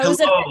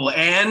Hello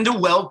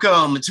and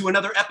welcome to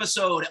another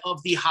episode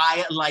of the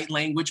High Light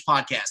Language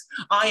Podcast.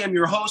 I am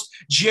your host,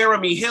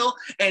 Jeremy Hill,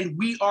 and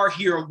we are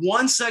here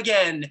once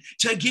again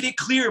to get it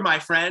clear, my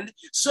friend.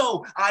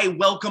 So I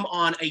welcome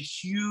on a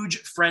huge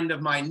friend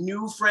of mine,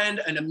 new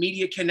friend, an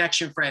immediate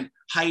connection friend,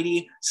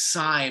 Heidi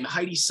Syme.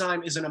 Heidi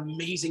Syme is an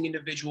amazing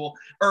individual,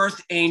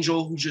 earth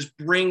angel who just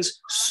brings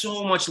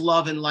so much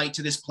love and light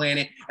to this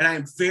planet. And I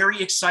am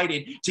very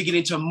excited to get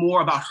into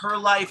more about her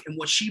life and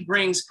what she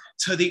brings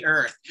to the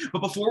earth. But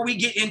before we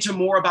get into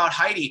more about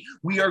Heidi,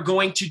 we are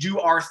going to do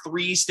our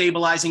 3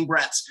 stabilizing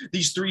breaths.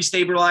 These 3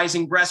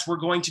 stabilizing breaths, we're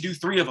going to do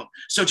 3 of them.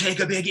 So take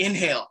a big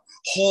inhale,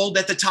 hold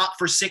at the top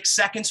for 6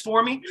 seconds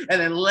for me, and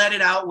then let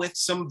it out with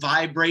some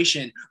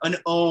vibration, an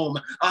ohm,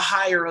 a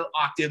higher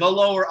octave, a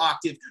lower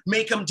octave.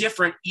 Make them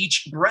different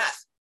each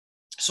breath.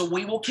 So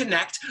we will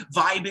connect,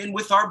 vibe in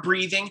with our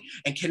breathing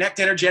and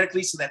connect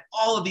energetically so that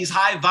all of these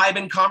high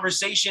vibing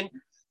conversation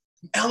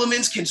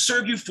elements can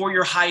serve you for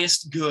your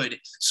highest good.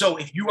 So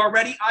if you are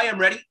ready, I am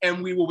ready,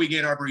 and we will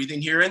begin our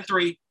breathing here in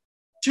 3,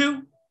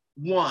 2,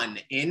 1.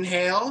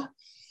 Inhale,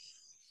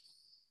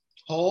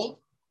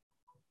 hold,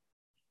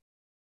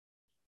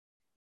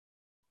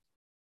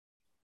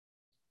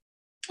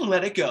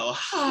 let it go.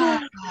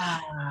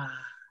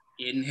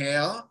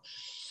 Inhale,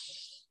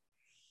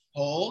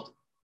 hold,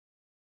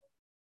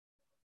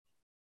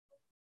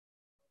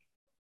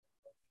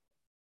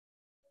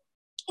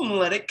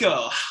 let it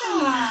go.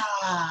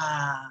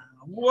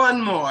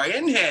 One more.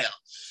 Inhale.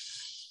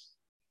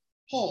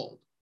 Hold.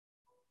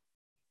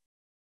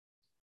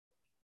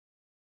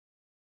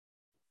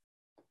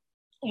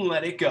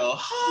 Let it go.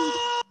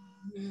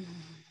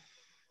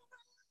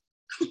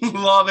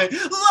 Love it.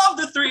 Love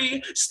the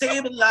 3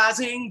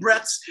 stabilizing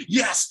breaths.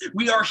 Yes,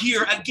 we are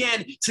here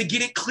again to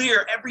get it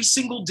clear every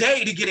single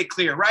day to get it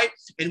clear, right?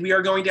 And we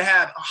are going to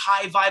have a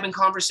high vibing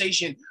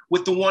conversation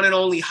with the one and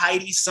only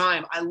Heidi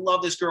Syme. I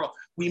love this girl.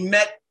 We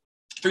met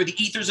through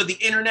the ethers of the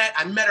internet.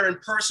 I met her in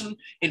person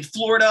in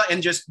Florida,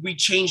 and just we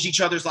changed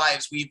each other's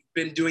lives. We've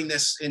been doing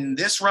this in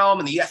this realm,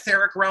 in the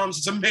etheric realms.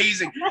 It's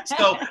amazing.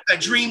 So I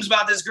dreams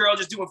about this girl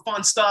just doing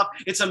fun stuff.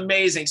 It's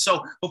amazing.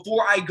 So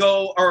before I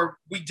go, or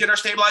we did our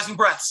stabilizing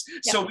breaths.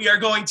 Yep. So we are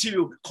going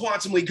to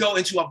quantumly go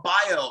into a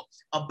bio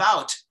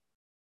about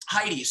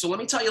Heidi. So let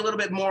me tell you a little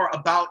bit more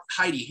about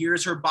Heidi.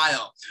 Here's her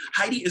bio.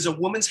 Heidi is a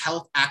women's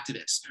health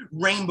activist,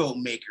 rainbow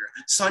maker,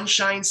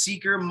 sunshine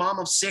seeker, mom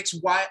of 6,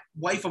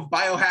 wife of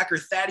biohacker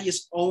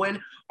Thaddeus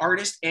Owen,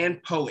 artist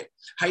and poet.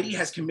 Heidi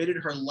has committed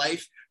her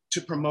life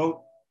to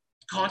promote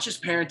conscious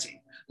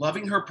parenting,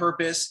 loving her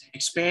purpose,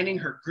 expanding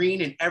her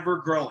green and ever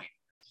growing.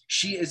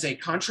 She is a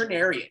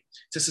contrarian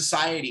to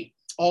society,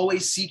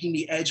 always seeking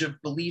the edge of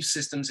belief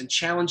systems and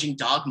challenging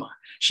dogma.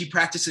 She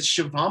practices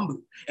Shivambu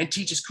and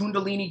teaches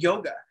Kundalini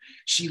yoga.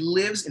 She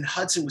lives in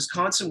Hudson,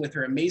 Wisconsin with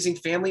her amazing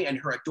family and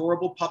her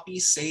adorable puppy,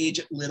 Sage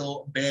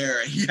Little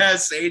Bear.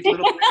 Yes, Sage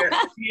Little Bear.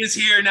 He is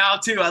here now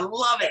too. I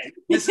love it.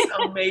 This is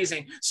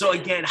amazing. So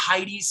again,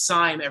 Heidi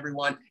Syme,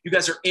 everyone. You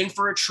guys are in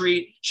for a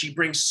treat. She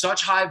brings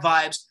such high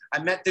vibes. I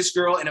met this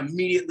girl and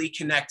immediately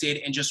connected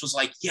and just was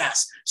like,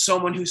 yes,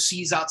 someone who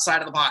sees outside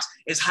of the box,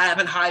 is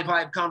having high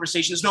vibe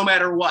conversations no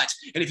matter what.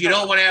 And if you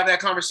don't want to have that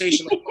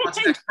conversation, like, on to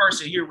the next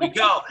person, here we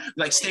go.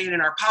 Like staying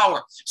in our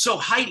power. So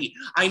Heidi,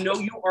 I know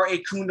you are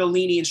a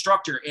Kundalini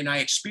instructor, and I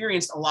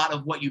experienced a lot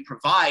of what you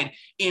provide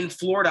in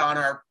Florida on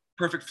our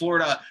Perfect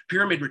Florida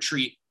Pyramid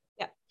Retreat.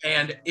 Yeah.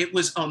 And it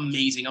was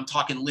amazing. I'm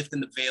talking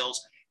lifting the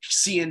veils,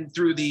 seeing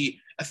through the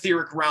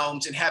etheric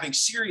realms and having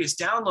serious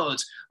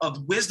downloads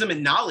of wisdom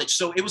and knowledge.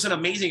 So it was an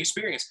amazing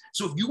experience.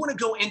 So if you want to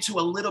go into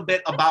a little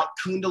bit about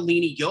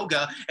Kundalini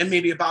yoga and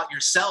maybe about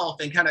yourself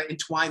and kind of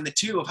entwine the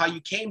two of how you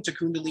came to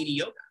Kundalini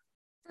yoga.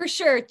 For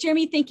sure.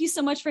 Jeremy, thank you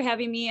so much for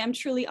having me. I'm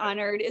truly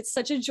honored. It's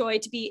such a joy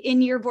to be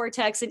in your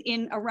vortex and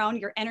in around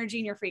your energy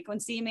and your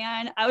frequency,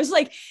 man. I was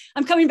like,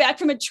 I'm coming back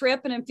from a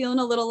trip and I'm feeling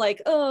a little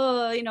like,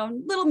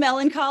 little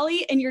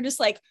melancholy. And you're just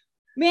like,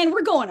 man,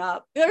 we're going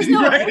up. There's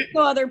no, right. There's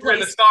no other place. We're in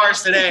the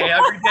stars today,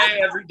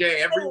 every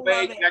day, every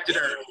way connected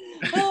Earth.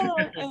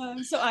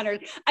 I'm so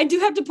honored. I do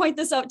have to point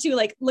this out too.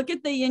 Like, look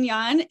at the yin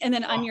yang, and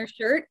then on your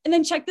shirt, and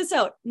then check this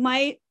out.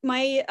 My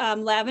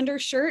lavender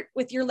shirt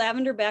with your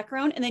lavender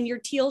background, and then your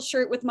teal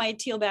shirt with my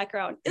teal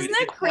background. Isn't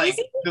that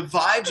crazy? Like, the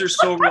vibes are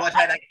so real. I've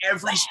had like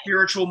every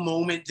spiritual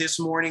moment this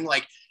morning,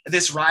 like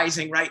this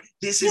rising, right?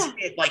 This is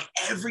it. Like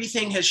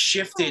everything has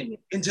shifted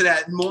into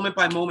that moment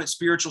by moment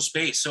spiritual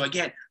space. So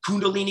again,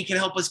 Kundalini can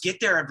help us get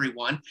there,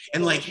 everyone.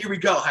 And like, here we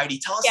go, Heidi.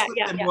 Tell us a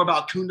little bit more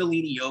about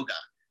Kundalini yoga.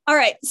 All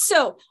right.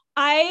 So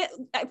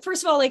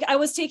first of all, like I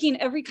was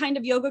taking every kind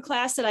of yoga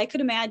class that I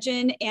could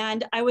imagine.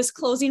 And I was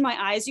closing my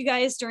eyes, you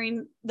guys,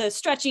 during the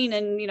stretching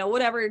and,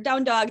 whatever,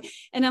 down dog.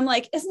 And I'm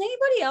like, isn't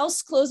anybody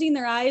else closing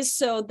their eyes?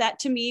 So that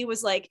to me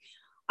was like,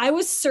 I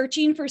was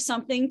searching for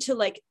something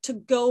to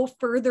go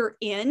further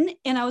in.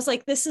 And I was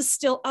like, this is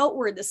still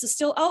outward. This is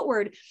still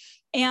outward.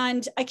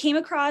 And I came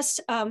across,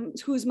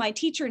 who's my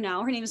teacher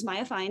now, her name is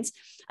Maya Fines.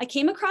 I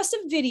came across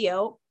a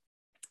video,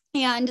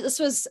 and this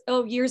was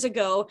years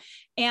ago.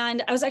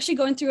 And I was actually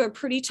going through a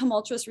pretty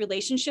tumultuous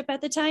relationship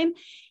at the time.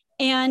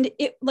 And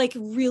it like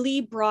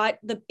really brought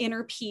the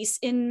inner peace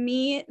in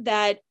me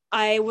that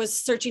I was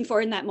searching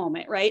for in that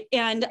moment. Right.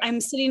 And I'm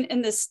sitting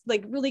in this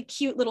like really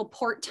cute little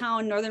port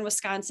town, northern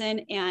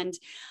Wisconsin, and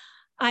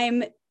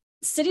I'm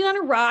sitting on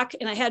a rock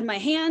and I had my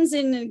hands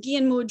in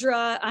Gyan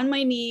Mudra on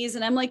my knees,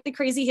 and I'm like the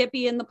crazy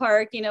hippie in the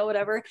park, you know,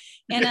 whatever.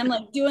 And I'm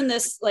like doing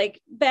this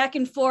like back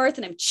and forth,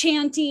 and I'm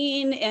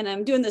chanting, and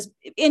I'm doing this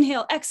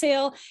inhale,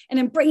 exhale, and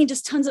I'm bringing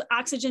just tons of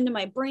oxygen to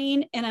my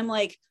brain. And I'm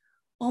like,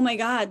 oh my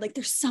God, like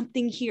there's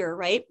something here,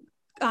 right?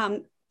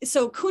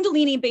 So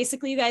Kundalini,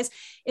 basically, you guys,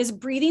 is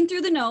breathing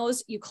through the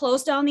nose. You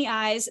close down the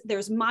eyes.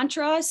 There's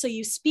mantra. So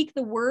you speak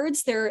the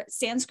words. They're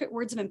Sanskrit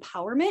words of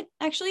empowerment,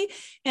 actually.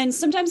 And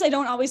sometimes I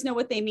don't always know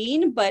what they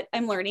mean, but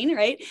I'm learning,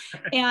 right?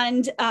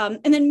 And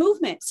then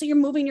movement. So you're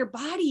moving your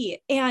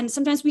body. And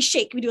sometimes we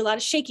shake. We do a lot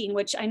of shaking,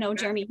 which I know,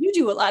 Jeremy, you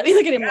do a lot.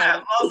 Look at him.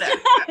 Yeah, I love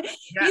that. Yeah.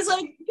 Yes. He's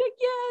like,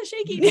 yeah,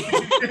 shaking.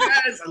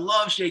 Yes, I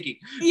love shaking.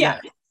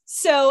 Yeah.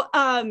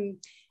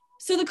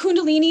 So the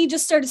Kundalini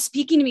just started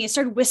speaking to me. It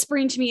started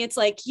whispering to me. It's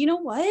like, you know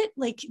what?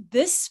 Like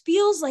this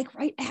feels like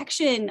right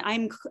action.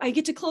 I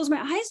get to close my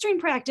eyes during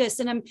practice,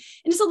 and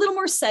it's a little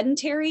more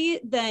sedentary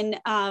than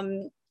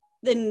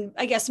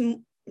I guess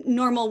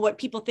normal, what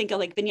people think of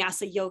like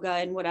vinyasa yoga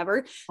and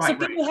whatever. Right,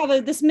 so people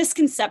have this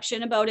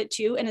misconception about it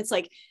too. And it's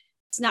like,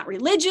 it's not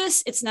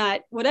religious. It's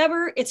not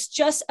whatever. It's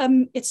just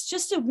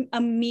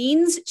a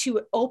means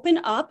to open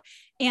up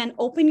and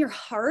open your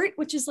heart,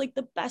 which is like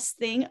the best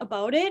thing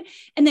about it.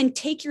 And then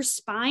take your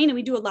spine, and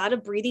we do a lot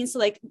of breathing. So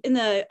like in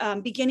the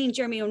beginning,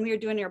 Jeremy, when we were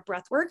doing your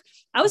breath work,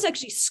 I was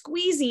actually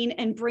squeezing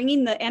and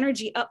bringing the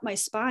energy up my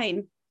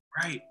spine.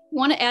 Right.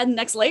 Want to add the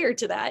next layer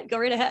to that? Go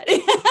right ahead.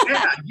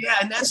 Yeah.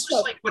 And that's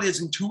just like what has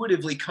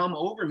intuitively come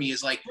over me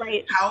is like,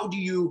 how do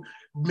you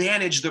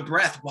manage the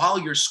breath while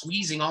you're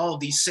squeezing all of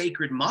these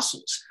sacred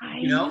muscles?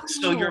 You know,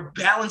 so you're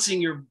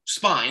balancing your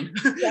spine,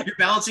 you're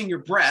balancing your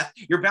breath,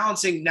 you're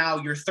balancing now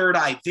your third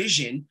eye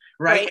vision,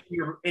 right?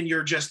 And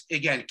you're just,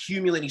 again,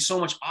 accumulating so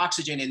much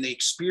oxygen, and the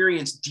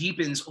experience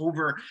deepens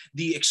over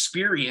the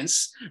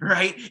experience,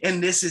 right?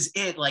 And this is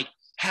it. Like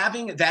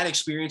having that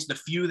experience, the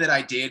few that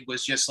I did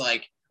was just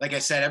like I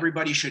said,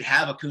 everybody should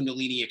have a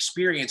Kundalini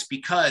experience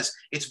because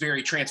it's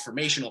very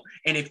transformational.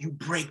 And if you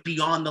break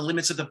beyond the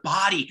limits of the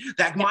body,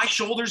 my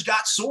shoulders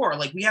got sore.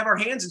 Like we have our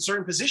hands in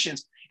certain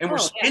positions and we're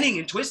spinning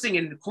and twisting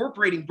and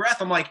incorporating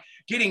breath. I'm like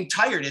getting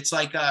tired. It's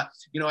like,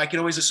 you know, I can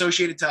always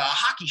associate it to a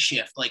hockey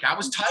shift. Like I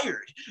was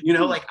tired, you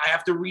know, like I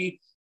have to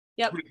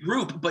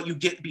regroup, but you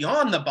get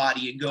beyond the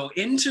body and go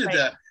into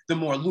the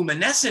more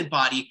luminescent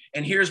body.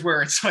 And here's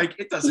where it's like,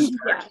 it doesn't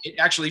work. It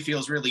actually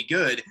feels really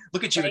good.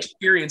 Look at you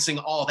experiencing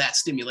all that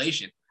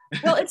stimulation.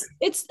 Well,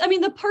 I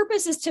mean, the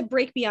purpose is to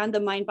break beyond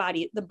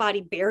the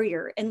body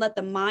barrier and let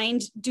the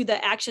mind do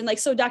the action. Like,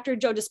 so Dr.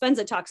 Joe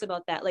Dispenza talks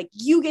about that. Like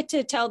you get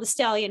to tell the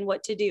stallion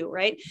what to do,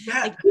 right?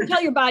 Yeah. Like you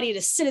tell your body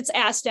to sit its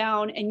ass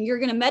down, and you're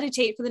going to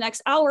meditate for the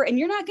next hour, and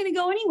you're not going to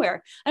go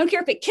anywhere. I don't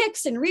care if it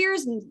kicks and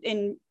rears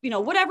and you know,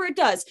 whatever it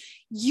does,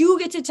 you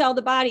get to tell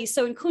the body.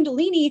 So in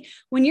Kundalini,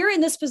 when you're in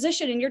this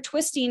position and you're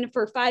twisting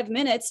for 5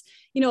 minutes,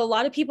 you know, a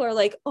lot of people are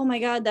like, oh my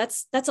God,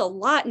 that's a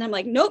lot. And I'm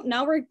like, nope,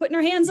 now we're putting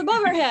our hands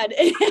above our head.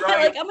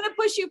 Like, I'm going to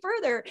push you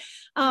further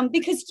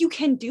because you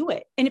can do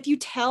it. And if you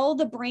tell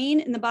the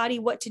brain and the body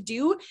what to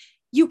do,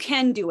 you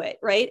can do it.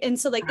 Right. And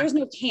so like, there's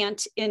no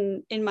can't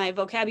in my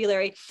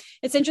vocabulary.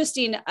 It's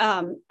interesting.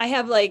 I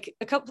have like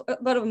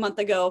about a month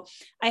ago,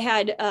 I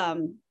had,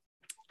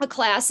 a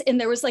class, and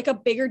there was like a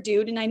bigger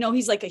dude, and I know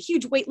he's like a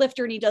huge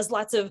weightlifter, and he does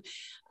lots of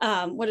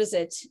what is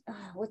it?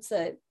 What's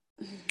the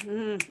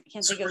can't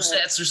think of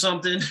supersets or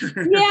something.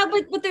 Yeah,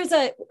 but there's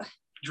a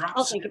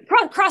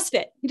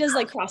CrossFit. He does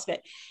like CrossFit,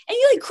 and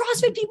you like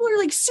CrossFit people are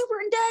like super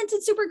intense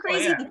and super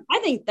crazy. Oh, yeah. I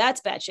think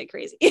that's batshit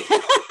crazy.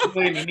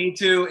 Me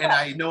too, and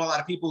I know a lot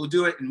of people who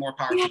do it, and more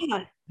power.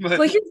 Yeah,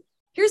 well,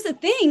 here's the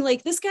thing,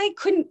 like this guy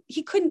couldn't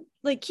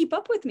like keep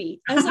up with me.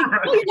 I was like,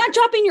 oh, you're not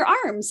dropping your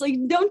arms. Like,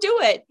 don't do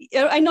it.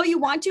 I know you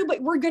want to, but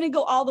we're going to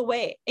go all the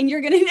way. And you're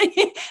going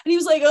to, and he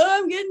was like, oh,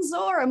 I'm getting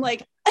sore. I'm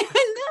like,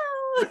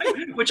 no.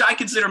 Which I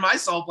consider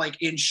myself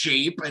like in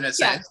shape in a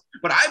sense,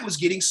 but I was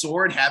getting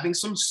sore and having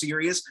some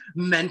serious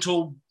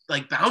mental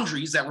like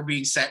boundaries that were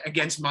being set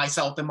against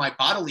myself and my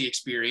bodily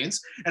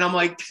experience. And I'm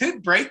like,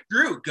 break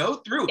through, go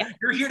through. Yeah.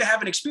 You're here to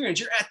have an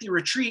experience. You're at the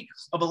retreat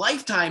of a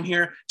lifetime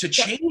here to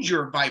change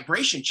your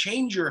vibration,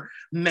 change your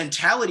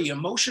mentality,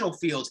 emotional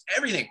fields,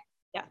 everything.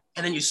 Yeah.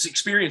 And then you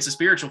experience the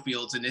spiritual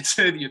fields, and it's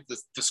the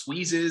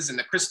squeezes and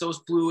the Christos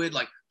fluid,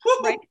 like,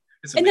 whoop, right.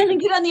 And then you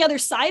get on the other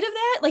side of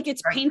that, like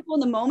it's painful in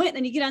the moment. And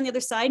then you get on the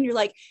other side and you're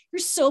like, you're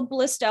so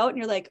blissed out, and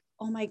you're like,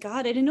 oh my God,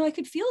 I didn't know I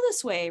could feel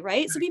this way.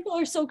 Right. So people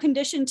are so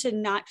conditioned to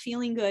not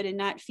feeling good and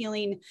not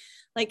feeling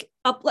like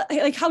up,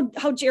 like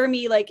how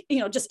Jeremy, like, you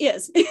know, just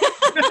is.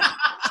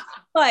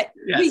 But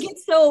we get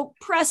so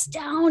pressed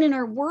down in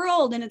our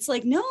world, and it's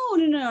like, no,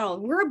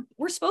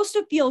 we're supposed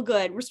to feel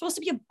good. We're supposed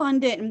to be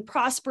abundant and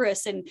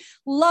prosperous and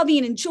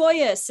loving and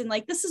joyous. And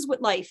like, this is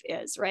what life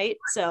is. Right.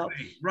 So,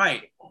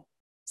 right.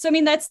 So, I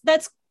mean,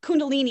 that's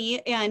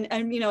Kundalini, and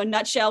a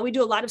nutshell, we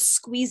do a lot of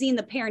squeezing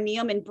the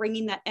perineum and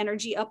bringing that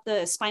energy up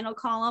the spinal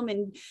column,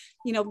 and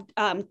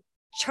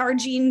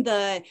charging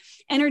the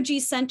energy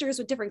centers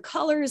with different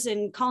colors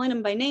and calling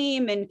them by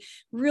name and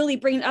really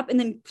bringing it up, and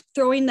then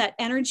throwing that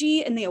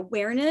energy and the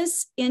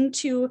awareness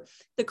into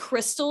the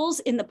crystals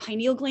in the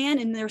pineal gland.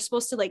 And they're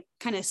supposed to like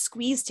kind of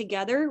squeeze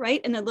together,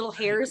 right? And the little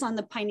hairs on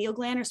the pineal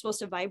gland are supposed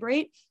to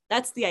vibrate.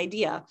 That's the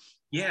idea.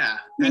 Yeah,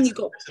 that's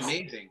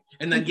amazing.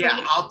 And then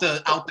out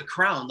the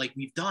crown, like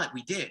we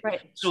did. Right.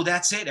 So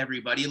that's it,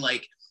 everybody.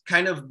 Like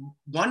kind of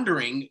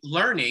wondering,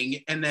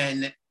 learning, and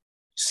then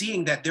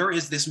seeing that there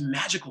is this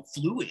magical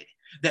fluid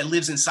that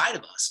lives inside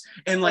of us.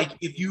 And like,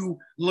 if you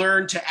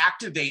learn to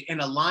activate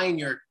and align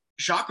your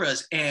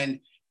chakras and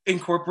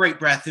incorporate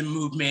breath and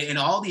movement and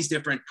all these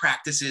different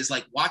practices,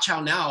 like watch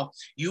how now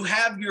you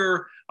have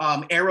your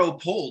arrow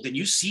pulled and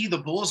you see the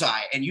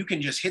bullseye, and you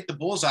can just hit the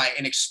bullseye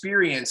and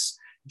experience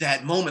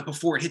that moment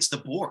before it hits the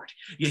board.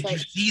 You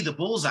see the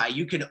bullseye,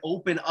 you can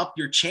open up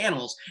your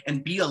channels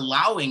and be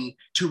allowing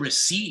to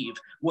receive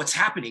what's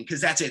happening,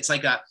 because that's it. It's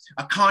like a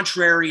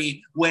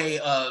contrary way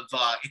of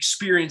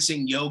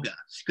experiencing yoga.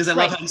 Because I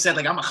love how you said,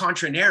 like, I'm a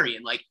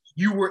contrarian. Like,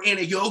 you were in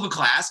a yoga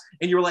class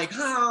and you were like,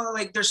 oh,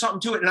 like there's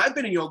something to it. And I've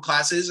been in yoga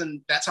classes,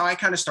 and that's how I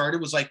kind of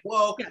started, was like,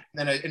 whoa. Yeah.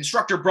 And then an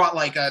instructor brought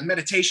like a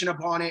meditation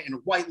upon it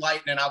and white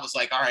light. And I was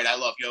like, all right, I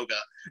love yoga.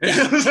 And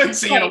I was like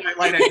seeing a white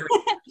light.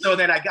 So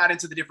then I got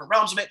into the different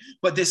realms of it,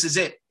 but this is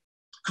it.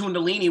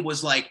 Kundalini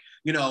was like,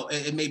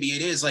 maybe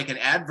it is like an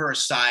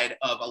adverse side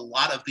of a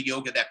lot of the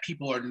yoga that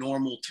people are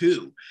normal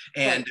to.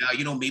 And,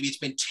 maybe it's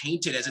been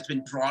tainted as it's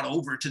been brought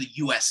over to the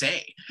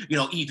USA,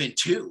 even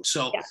too.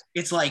 So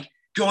it's like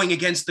going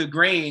against the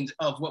grains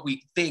of what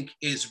we think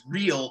is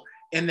real,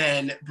 and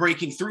then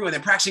breaking through and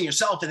then practicing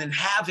yourself, and then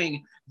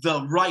having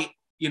the right,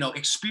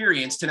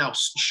 experience to now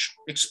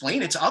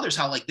explain it to others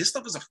how like this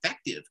stuff is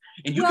effective,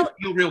 and you can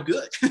feel real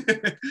good.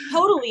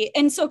 Totally.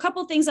 And so a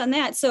couple things on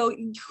that. So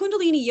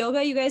Kundalini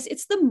yoga, you guys,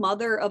 it's the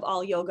mother of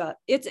all yoga.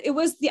 It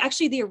was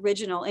actually the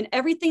original, and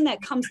everything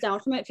that comes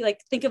down from it, if you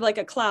think of like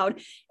a cloud,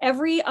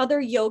 every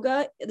other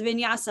yoga,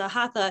 vinyasa,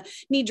 hatha,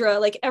 nidra,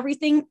 like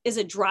everything is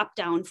a drop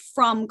down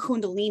from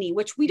Kundalini,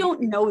 which we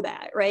don't know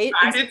that, right?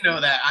 I didn't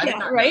know that. I did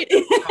not right?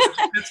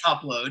 It's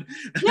upload.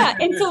 Yeah.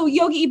 And so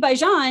Yogi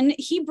Bhajan,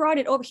 he brought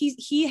it over.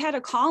 He had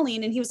a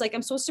calling, and he was like,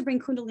 I'm supposed to bring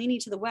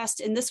Kundalini to the West.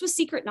 And this was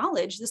secret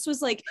knowledge. This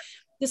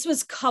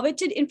was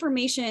coveted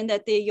information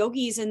that the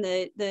yogis and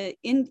the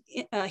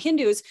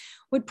Hindus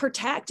would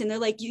protect. And they're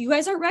like, you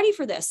guys aren't ready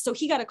for this. So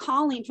he got a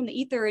calling from the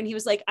ether, and he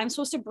was like, I'm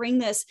supposed to bring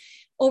this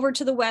over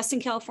to the West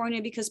in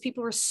California, because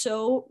people were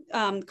so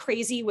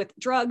crazy with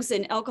drugs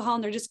and alcohol,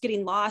 and they're just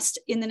getting lost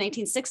in the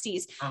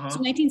 1960s. So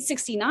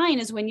 1969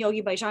 is when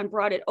Yogi Bhajan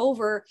brought it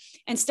over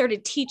and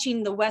started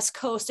teaching the West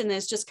Coast, and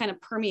it's just kind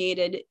of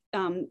permeated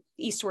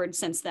eastward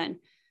since then.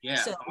 Yeah.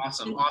 So,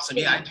 awesome.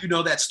 Yeah. I do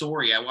know that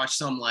story. I watched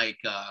some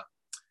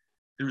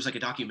there was like a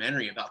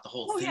documentary about the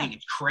whole thing. Yeah.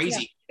 It's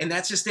crazy. Yeah. And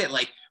that's just it.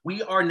 Like,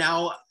 we are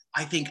now,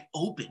 I think,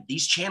 open.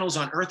 These channels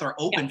on earth are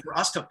open for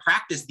us to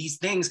practice these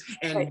things,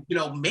 and,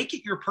 make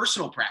it your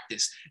personal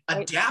practice,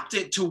 adapt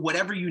it to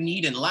whatever you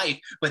need in life.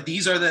 But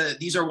these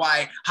are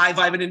why high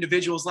vibing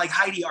individuals like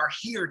Heidi are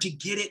here to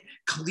get it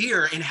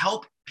clear and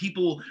help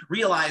people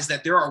realize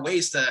that there are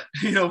ways to,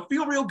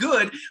 feel real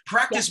good,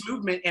 practice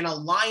movement, and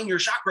align your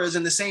chakras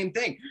in the same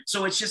thing.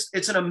 So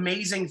it's an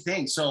amazing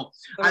thing. So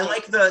I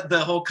like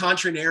the whole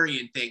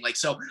contrarian thing. Like,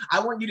 so I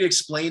want you to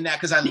explain that,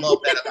 because I love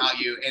that about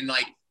you. And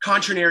like,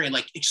 contrarian,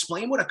 like,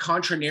 explain what a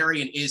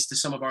contrarian is to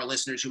some of our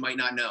listeners who might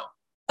not know.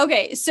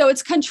 Okay. So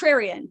it's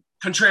contrarian.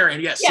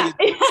 Contrarian, yes. Yeah.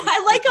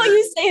 I like how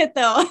you say it,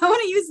 though. I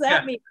want to use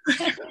that.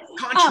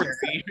 Contrary.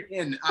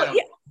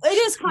 It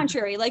is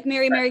contrary, like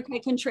Mary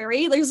quite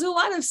contrary. There's a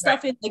lot of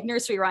stuff in like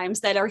nursery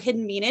rhymes that are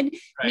hidden meaning.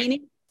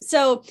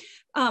 So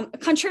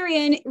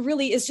contrarian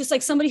really is just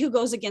like somebody who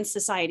goes against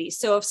society.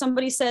 So if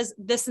somebody says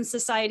this in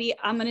society,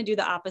 I'm going to do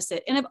the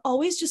opposite. And I've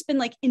always just been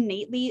like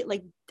innately,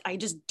 like, I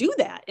just do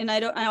that. And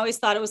I always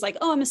thought it was like,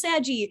 oh, I'm a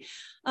Saggy.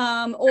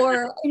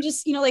 Or I'm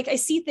just, like, I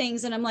see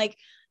things and I'm like,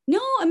 no,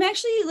 I'm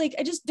actually like,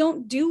 I just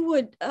don't do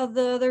what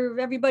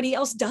everybody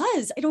else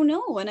does. I don't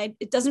know. And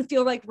it doesn't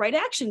feel like right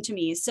action to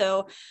me.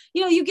 So,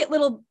 you get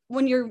little,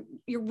 when you're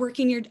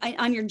working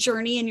on your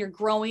journey and you're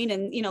growing,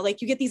 and,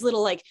 like, you get these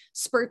little like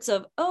spurts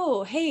of,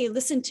 oh, hey,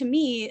 listen to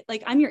me.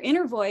 Like, I'm your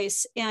inner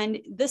voice, and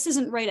this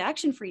isn't right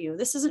action for you.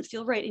 This doesn't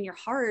feel right in your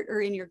heart or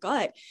in your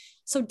gut.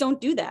 So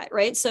don't do that.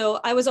 Right. So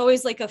I was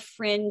always like a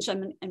fringe.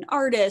 I'm an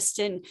artist,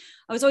 and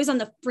I was always on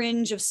the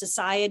fringe of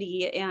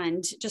society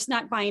and just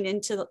not buying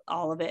into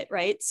all of it.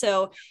 Right.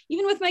 So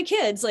even with my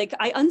kids, like,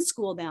 I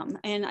unschool them,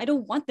 and I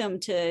don't want them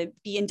to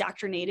be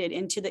indoctrinated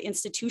into the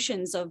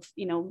institutions of,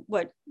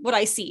 what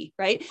I see.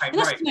 Right. And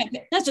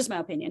that's just my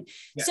opinion.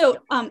 Yeah. So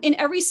in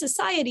every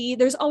society,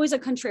 there's always a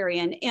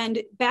contrarian.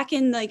 And back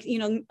in like,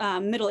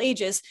 Middle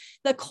Ages,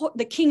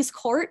 the king's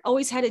court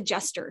always had a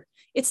jester.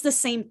 It's the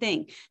same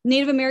thing.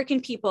 Native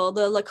American people,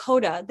 the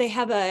Lakota, they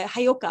have a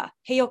Heyoka,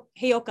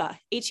 Heyyoka,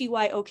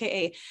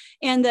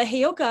 and the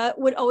Heyoka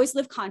would always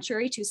live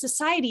contrary to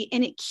society,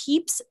 and it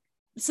keeps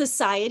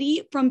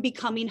society from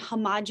becoming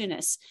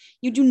homogenous.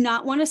 You do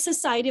not want a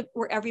society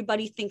where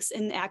everybody thinks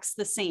and acts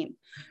the same,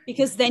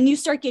 because then you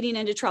start getting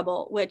into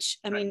trouble, which,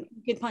 I mean,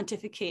 you could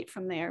pontificate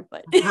from there,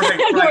 but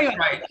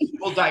right.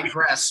 We'll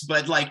digress,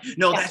 but like,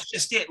 no, that's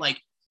just it. Like,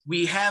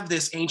 we have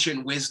this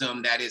ancient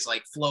wisdom that is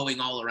like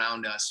flowing all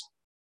around us.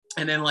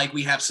 And then like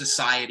we have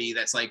society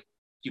that's like,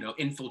 you know,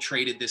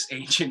 infiltrated this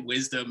ancient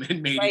wisdom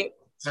and made it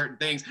certain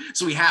things.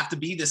 So we have to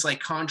be this like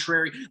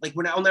contrary, like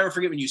when I'll never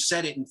forget when you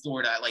said it in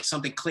Florida, like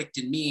something clicked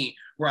in me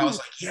where I was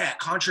like, yeah,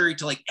 contrary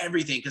to like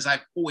everything, because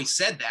I've always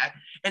said that.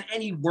 And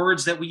any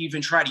words that we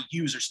even try to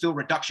use are still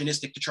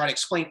reductionistic to try to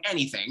explain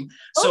anything.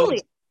 So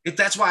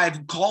that's why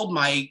I've called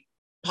my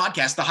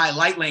podcast the High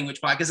Light Language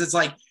Podcast, because it's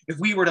like if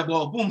we were to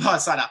go boomba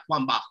sada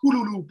wamba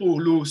hululu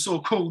bulu so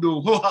kodu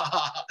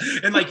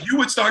and like you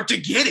would start to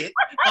get it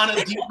on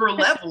a deeper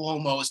level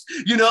almost,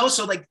 you know.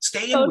 So like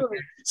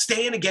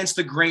staying against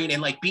the grain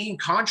and like being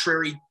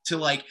contrary to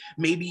like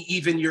maybe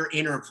even your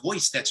inner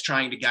voice that's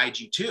trying to guide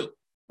you too.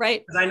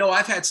 Right. Because I know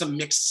I've had some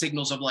mixed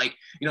signals of like,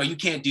 you know, you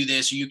can't do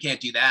this or you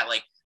can't do that.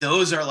 Like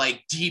those are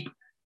like deep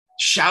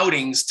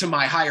shoutings to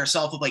my higher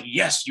self of like,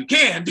 yes, you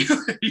can do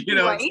it, you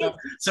know.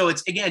 So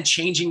it's again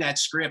changing that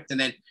script and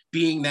then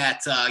being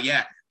that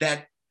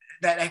that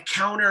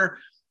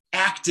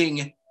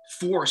counteracting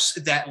force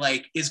that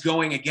like is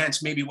going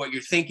against maybe what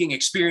you're thinking,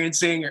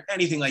 experiencing, or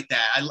anything like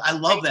that. I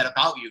love that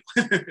about you.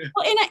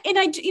 Well, and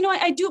I you know,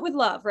 I do it with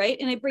love, right?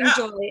 And I bring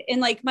joy.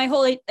 And like my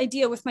whole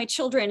idea with my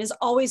children has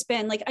always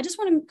been like, I just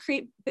want to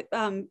create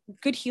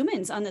good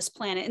humans on this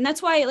planet. And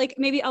that's why, like,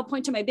 maybe I'll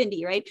point to my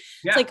bindi, right?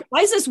 It's like, why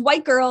is this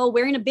white girl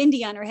wearing a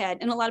bindi on her head?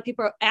 And a lot of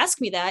people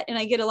ask me that, and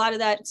I get a lot of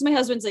that. So my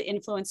husband's an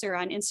influencer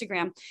on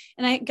Instagram,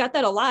 and I got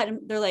that a lot. And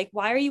they're like,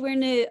 why are you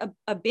wearing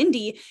a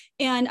bindi?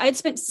 And I'd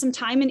spent some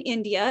time in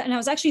India, and I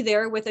was actually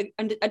there with a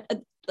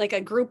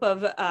group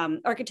of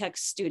architect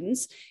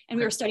students, and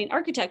we were studying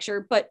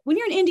architecture. But when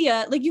you're in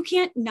India, like, you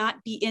can't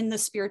not be in the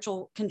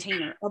spiritual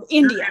container of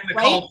India,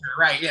 right? Culture,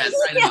 right? Yes,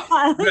 I know.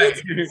 Right.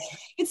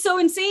 It's so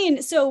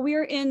insane. So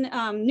we're in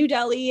New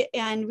Delhi,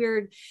 and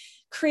we're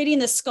creating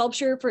this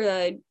sculpture for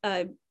a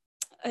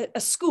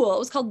school. It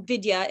was called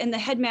Vidya, and the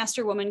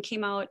headmaster woman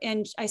came out,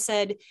 and I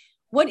said,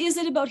 what is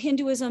it about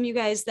Hinduism, you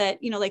guys,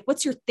 that, you know, like,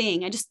 what's your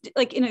thing? I just,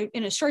 like,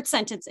 in a short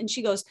sentence. And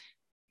she goes,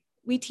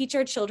 we teach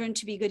our children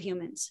to be good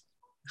humans.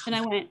 And I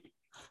went,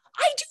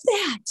 I do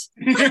that.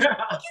 I do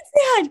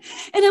that.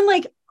 And I'm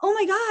like, oh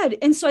my God.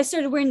 And so I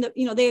started wearing the,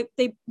 you know, they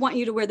want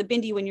you to wear the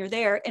bindi when you're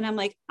there. And I'm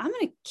like, I'm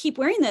going to keep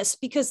wearing this,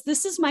 because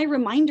this is my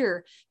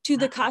reminder to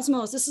the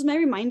cosmos. This is my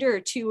reminder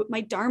to my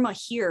dharma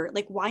here.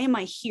 Like, why am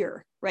I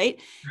here? Right.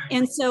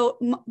 And so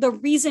the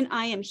reason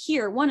I am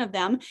here, one of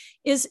them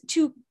is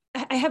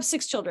I have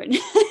 6 children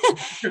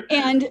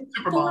and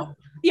 4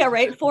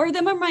 of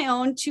them are my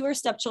own, 2 are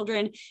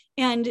stepchildren.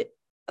 And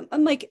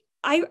I'm like,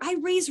 I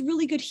raise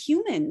really good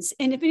humans.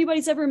 And if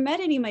anybody's ever met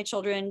any of my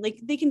children, like,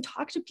 they can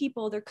talk to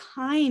people, they're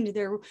kind,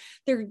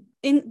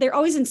 they're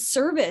always in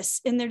service.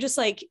 And they're just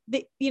like,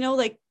 they, you know,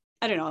 like,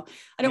 I don't know.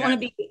 I don't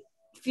want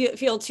to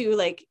feel too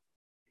like,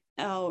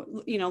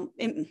 oh, you know,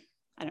 I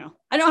don't know.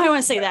 I don't know how I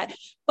want to say that,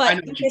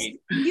 but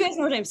you guys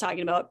know what I'm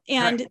talking about.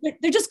 And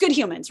they're just good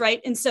humans. Right.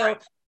 And so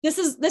this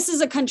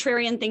is a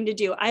contrarian thing to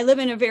do. I live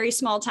in a very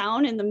small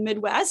town in the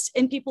Midwest,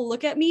 and people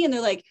look at me and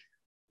they're like,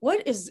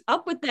 what is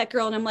up with that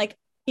girl? And I'm like,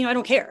 you know, I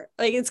don't care.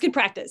 Like, it's good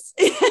practice.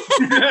 Right?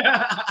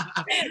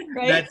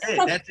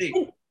 That's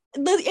it.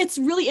 It's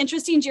really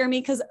interesting,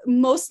 Jeremy, because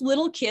most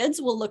little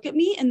kids will look at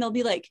me and they'll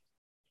be like,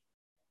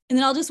 and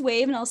then I'll just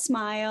wave and I'll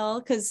smile,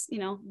 because, you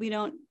know,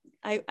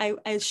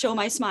 I show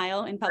my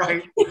smile in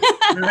public.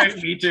 Right.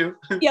 Me too.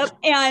 Yep.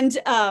 And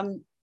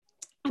I'm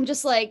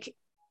just like,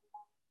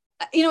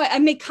 you know, I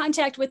make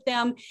contact with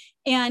them,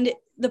 and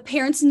the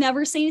parents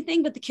never say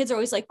anything, but the kids are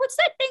always like, what's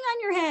that thing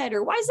on your head?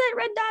 Or why is that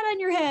red dot on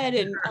your head?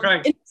 And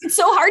it's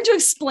so hard to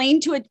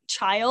explain to a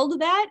child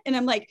that. And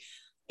I'm like,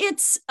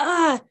 it's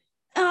my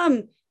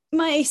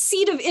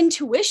seed of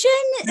intuition.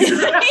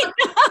 Like,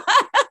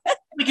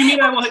 you mean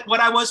what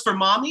I was for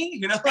mommy?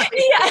 You know? Like,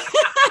 yeah.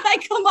 I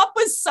come up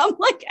with some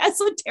like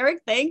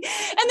esoteric thing,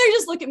 and they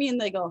just look at me and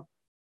they go,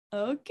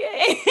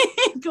 okay,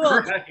 cool.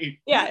 Right.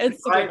 Yeah,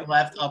 it's right,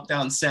 left, up,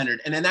 down,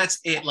 centered. And then that's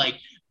it. Like,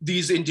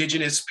 these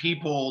indigenous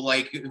people,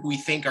 like, we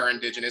think are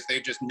indigenous,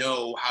 they just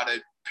know how to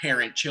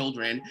parent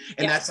children.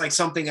 And that's like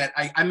something that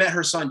I met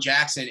her son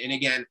Jackson, and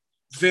again,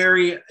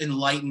 very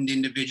enlightened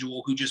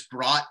individual who just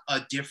brought a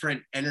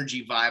different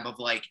energy vibe of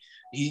like,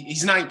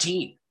 he's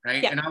 19,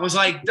 right? And I was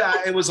like,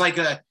 it was like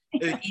an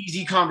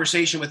easy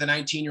conversation with a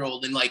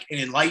 19-year-old, and like an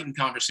enlightened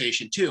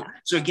conversation too.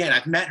 So again,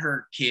 I've met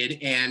her kid,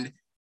 and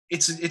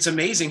it's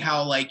amazing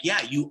how, like,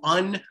 you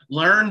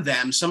unlearn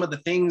them some of the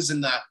things in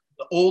the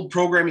old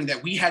programming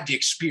that we had to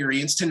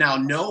experience to now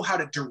know how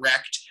to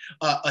direct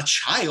a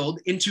child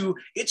into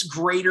its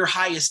greater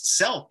highest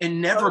self,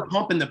 and never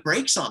pumping the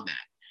brakes on that.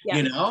 Yeah.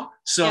 you know?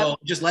 So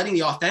just letting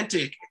the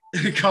authentic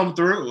come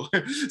through.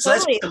 So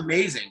Totally. that's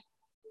amazing.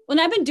 Well,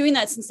 and I've been doing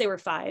that since they were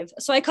 5.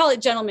 So I call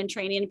it gentleman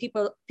training. And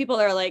people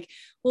are like,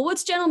 well,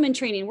 what's gentleman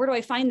training? Where do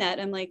I find that?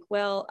 I'm like,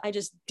 well, I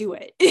just do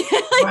it.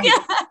 Like, Right.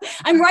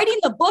 I'm writing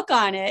the book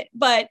on it,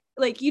 but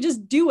like, you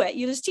just do it.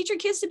 You just teach your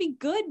kids to be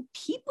good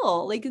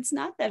people. Like, it's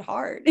not that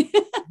hard.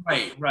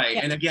 Right, right.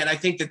 Yeah. And again, I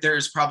think that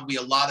there's probably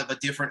a lot of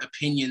different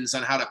opinions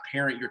on how to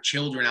parent your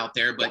children out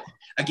there. But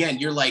again,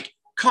 you're like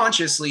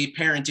consciously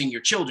parenting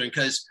your children,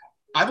 because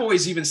I've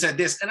always even said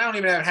this, and I don't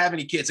even have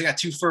any kids. I got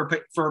 2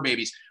 fur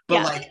babies.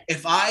 But like,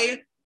 if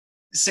I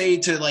say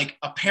to like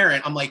a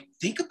parent, I'm like,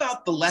 think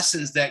about the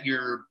lessons that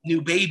your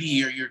new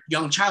baby or your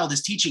young child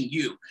is teaching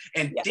you,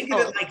 and think of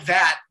it like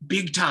that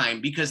big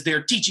time, because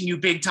they're teaching you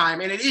big time,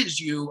 and it is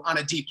you on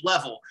a deep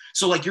level.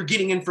 So like, you're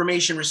getting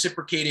information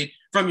reciprocated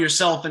from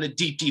yourself in a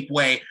deep, deep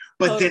way.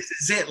 But this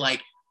is it.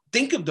 Like,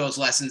 think of those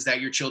lessons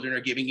that your children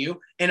are giving you,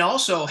 and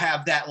also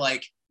have that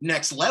like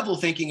next level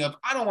thinking of,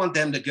 I don't want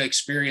them to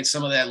experience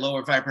some of that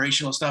lower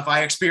vibrational stuff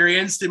I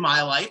experienced in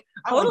my life.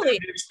 I want them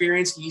to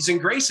experience ease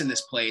and grace in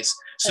this place.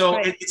 So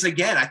it's,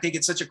 again, I think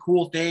it's such a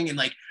cool thing. And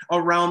like,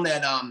 around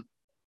that,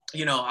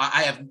 you know,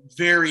 I have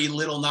very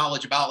little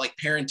knowledge about like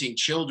parenting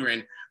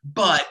children,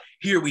 but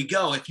here we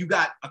go. If you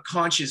got a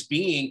conscious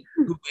being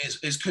who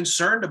is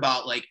concerned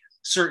about like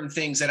certain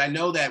things that I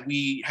know that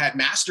we had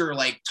master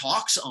like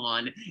talks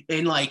on,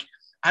 and like,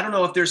 I don't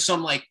know if there's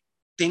some like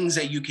things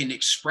that you can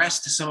express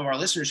to some of our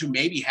listeners who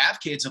maybe have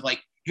kids, of like,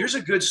 here's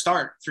a good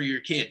start for your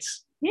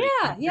kids.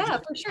 Yeah,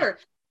 for sure.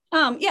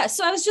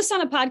 So I was just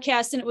on a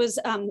podcast, and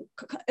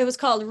it was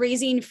called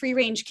Raising Free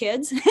Range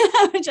Kids,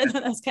 which I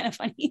thought that was kind of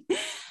funny.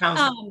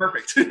 Sounds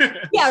perfect.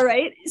 Yeah,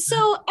 right.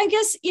 So I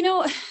guess, you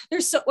know,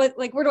 there's so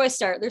like, where do I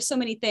start? There's so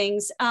many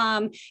things.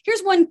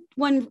 Here's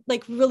one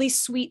like really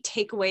sweet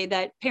takeaway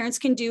that parents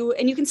can do,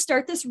 and you can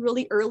start this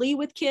really early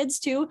with kids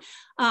too.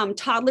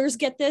 Toddlers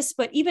get this,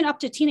 but even up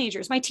to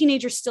teenagers. My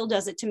teenager still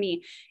does it to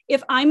me.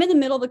 If I'm in the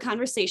middle of a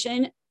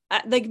conversation,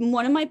 like,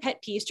 one of my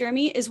pet peeves,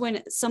 Jeremy, is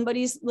when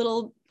somebody's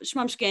little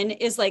schmumpkin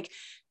is like,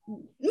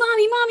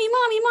 mommy,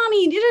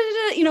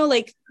 you know,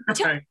 like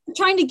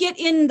trying to get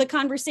in the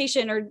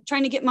conversation, or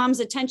trying to get mom's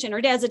attention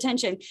or dad's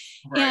attention.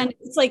 Right. And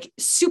it's like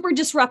super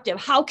disruptive.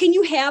 How can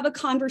you have a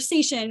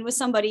conversation with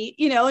somebody,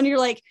 you know, and you're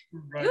like,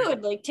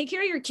 dude, like, take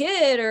care of your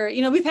kid, or,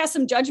 you know, we pass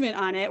some judgment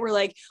on it. We're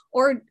like,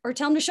 or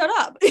tell them to shut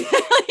up,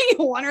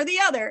 one or the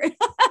other.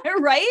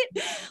 Right.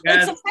 Yes. Like,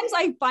 sometimes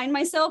I find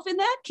myself in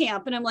that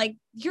camp, and I'm like,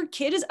 your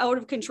kid is out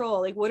of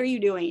control. Like, what are you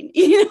doing?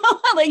 You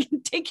know, like,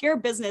 take care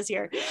of business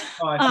here.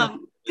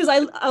 Because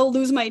I'll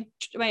lose my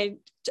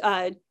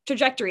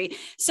trajectory.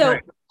 So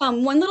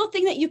one little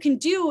thing that you can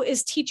do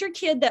is teach your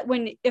kid that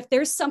if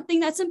there's something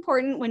that's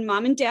important, when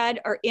mom and dad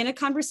are in a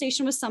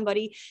conversation with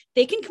somebody,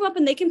 they can come up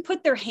and they can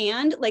put their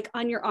hand like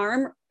on your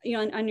arm, you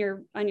know,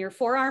 on your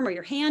forearm or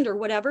your hand or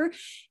whatever.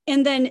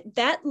 And then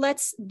that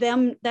lets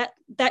them,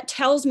 that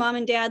tells mom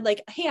and dad,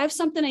 like, hey, I have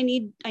something I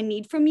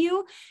need from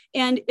you.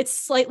 And it's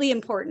slightly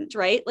important,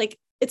 right? Like,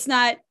 it's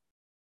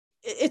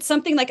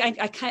something like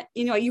I can't,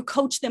 you know, you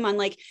coach them on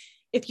like,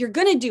 if you're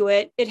going to do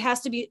it, it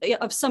has to be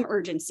of some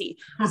urgency.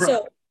 Right.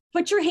 So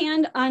put your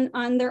hand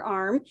on their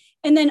arm,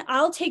 and then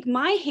I'll take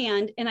my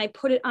hand and I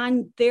put it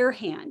on their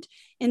hand.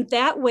 And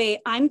that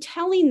way I'm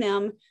telling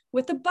them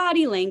with the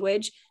body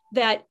language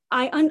that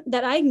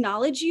I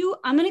acknowledge you.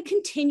 I'm going to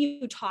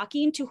continue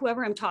talking to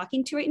whoever I'm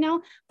talking to right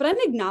now, but I'm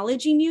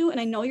acknowledging you, and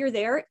I know you're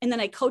there. And then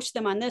I coach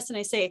them on this, and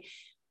I say,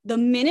 the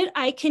minute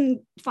I can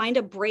find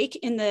a break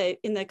in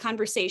the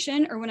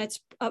conversation, or when it's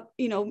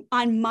you know,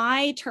 on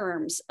my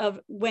terms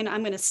of when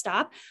I'm going to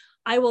stop,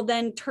 I will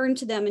then turn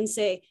to them and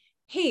say,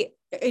 hey,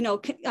 you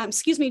know,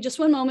 excuse me, just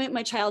one moment.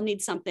 My child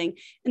needs something.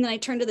 And then I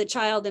turn to the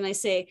child and I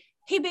say,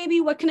 hey, baby,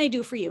 what can I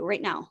do for you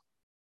right now?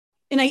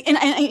 And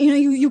I you know,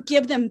 you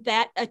give them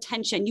that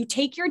attention. You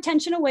take your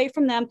attention away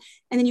from them,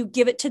 and then you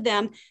give it to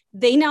them.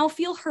 They now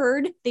feel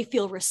heard. They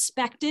feel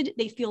respected.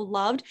 They feel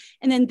loved.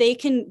 And then they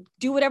can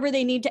do whatever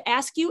they need to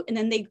ask you. And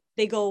then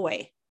they go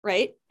away.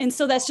 Right. And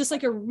so that's just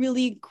like a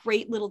really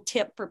great little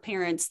tip for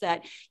parents,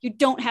 that you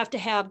don't have to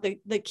have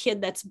the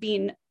kid that's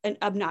being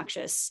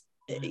obnoxious.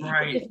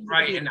 Right.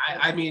 And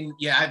I mean,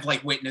 yeah, I've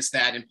like witnessed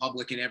that in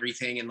public and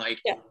everything. And like,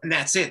 and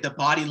that's it. The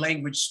body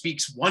language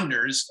speaks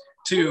wonders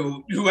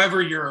to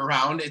whoever you're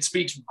around. It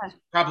speaks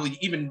probably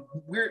even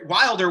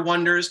wilder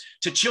wonders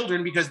to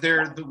children, because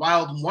they're the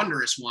wild and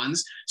wondrous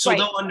ones. So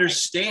they'll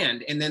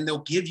understand, and then they'll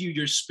give you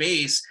your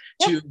space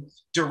to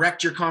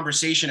direct your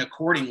conversation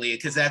accordingly.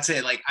 Because that's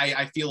it. Like,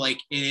 I feel like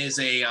it is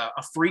a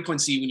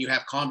frequency when you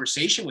have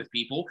conversation with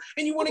people,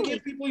 and you want to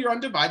give people your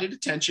undivided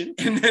attention.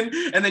 And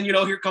then, you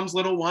know, here comes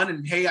little one,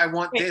 and hey, I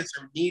want this,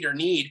 or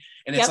need.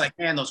 And it's like,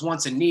 man, those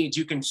wants and needs,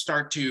 you can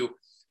start to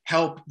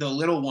help the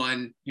little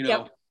one, you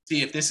know,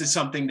 see if this is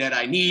something that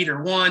I need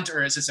or want,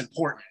 or is this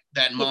important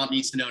that mom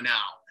needs to know now,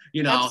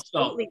 you know?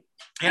 Absolutely.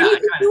 Yeah, and you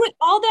can do it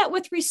all that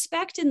with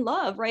respect and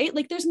love, right?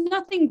 Like there's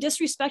nothing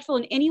disrespectful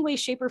in any way,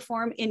 shape, or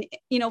form in,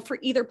 for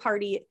either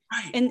party.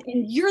 right. And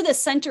you're the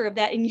center of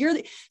that.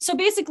 And so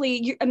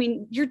basically,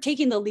 you're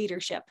taking the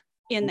leadership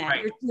in that.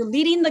 Right. You're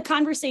leading the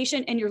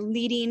conversation and you're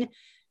leading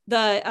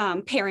the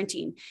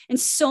parenting. And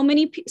so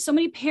many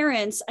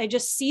parents, I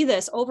just see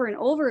this over and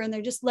over, and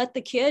they just let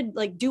the kid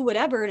like do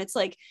whatever. And it's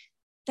like,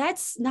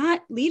 that's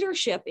not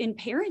leadership in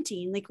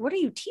parenting. Like, what are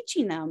you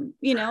teaching them?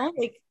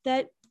 Like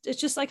that. It's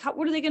just like,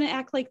 what are they going to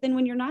act like then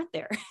when you're not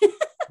there?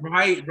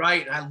 Right.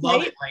 I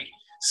love it. Like,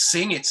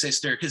 sing it,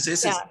 sister. Cause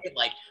this is it.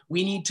 Like,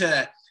 we need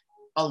to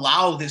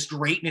allow this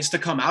greatness to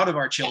come out of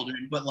our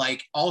children, but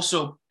like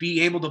also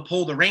be able to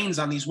pull the reins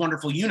on these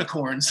wonderful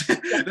unicorns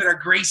that are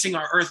gracing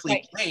our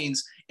earthly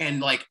planes and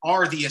like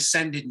are the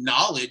ascended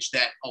knowledge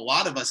that a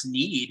lot of us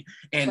need.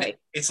 And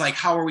it's like,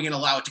 how are we going to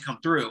allow it to come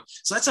through?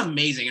 So that's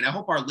amazing. And I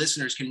hope our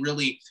listeners can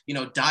really,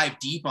 dive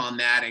deep on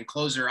that and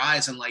close their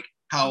eyes and like,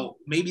 how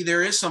maybe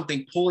there is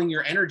something pulling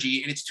your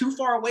energy and it's too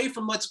far away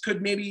from what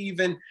could maybe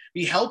even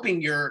be helping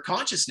your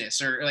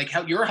consciousness, or like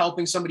how you're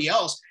helping somebody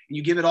else and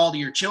you give it all to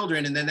your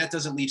children. And then that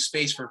doesn't leave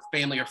space for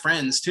family or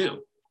friends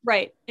too.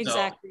 Right.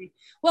 Exactly.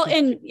 So. Well,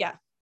 and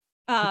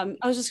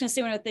I was just going to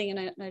say one other thing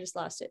and I just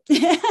lost it.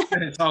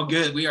 It's all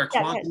good. We are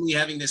constantly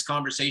having this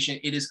conversation.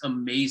 It is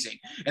amazing.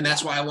 And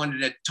that's why I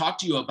wanted to talk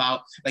to you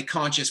about like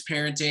conscious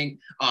parenting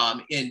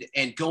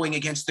and going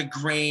against the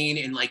grain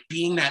and like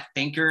being that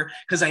thinker.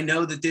 Cause I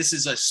know that this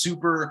is a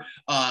super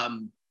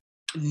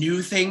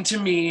new thing to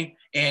me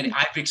and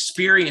I've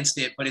experienced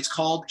it, but it's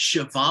called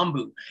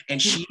Shivambu. And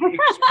she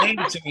explained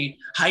it to me.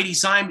 Heidi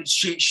Simon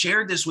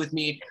shared this with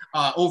me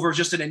over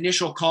just an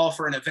initial call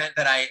for an event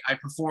that I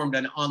performed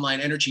an online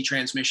energy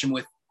transmission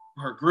with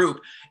her group.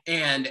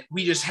 And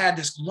we just had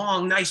this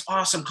long, nice,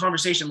 awesome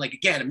conversation. Like,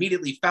 again,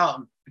 immediately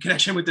felt a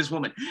connection with this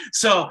woman.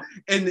 So,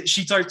 and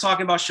she started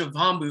talking about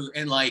Shivambu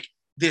and like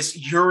this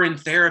urine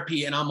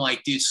therapy. And I'm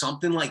like, dude,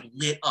 something like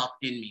lit up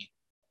in me.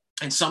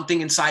 And something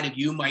inside of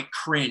you might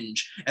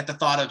cringe at the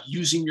thought of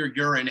using your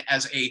urine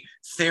as a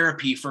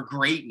therapy for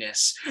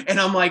greatness. And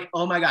I'm like,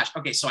 oh my gosh.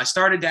 Okay, so I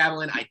started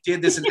dabbling. I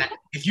did this and that.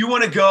 If you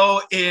want to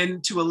go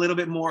into a little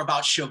bit more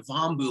about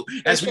Shivambu,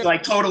 as we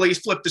like totally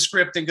flip the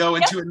script and go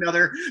into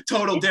another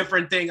total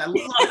different thing. I love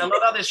it. I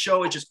love how this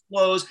show, it just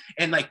flows.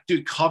 And like,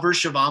 dude, cover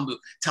Shivambu.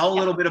 Tell a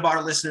little bit of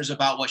our listeners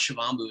about what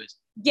Shivambu is.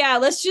 Yeah,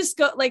 let's just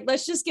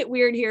get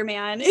weird here,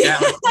 man. Yeah,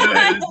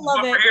 I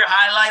love it. Your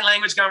highlight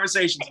language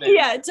conversations, man.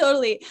 Yeah,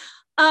 totally.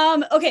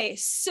 Okay,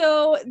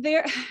 so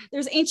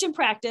there's ancient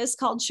practice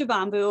called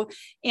Shivambu,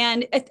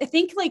 and I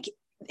think like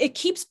it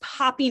keeps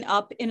popping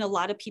up in a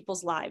lot of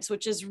people's lives,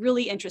 which is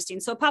really interesting.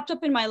 So it popped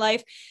up in my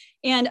life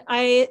and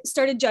I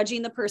started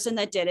judging the person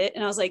that did it.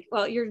 And I was like,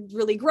 well, you're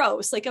really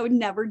gross. Like I would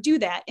never do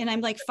that. And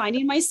I'm like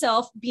finding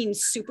myself being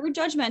super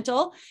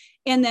judgmental.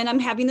 And then I'm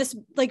having this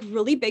like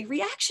really big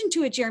reaction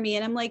to it, Jeremy.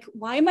 And I'm like,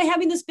 why am I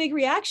having this big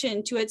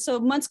reaction to it? So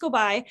months go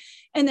by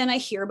and then I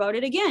hear about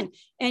it again.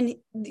 And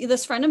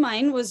this friend of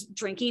mine was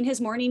drinking his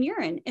morning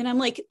urine. And I'm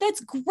like,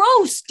 that's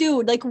gross,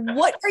 dude. Like,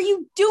 what are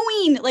you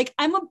doing? Like,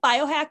 I'm a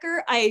biohacker.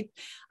 I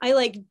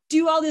like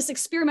do all this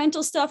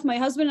experimental stuff. My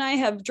husband and I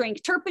have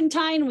drank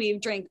turpentine.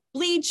 We've drank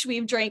bleach. We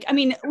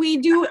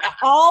do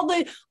all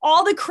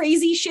the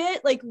crazy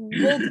shit. Like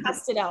we'll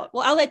test it out.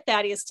 Well, I'll let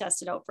Thaddeus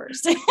test it out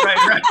first.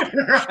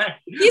 Right.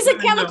 He's a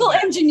chemical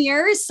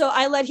engineer. So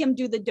I let him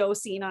do the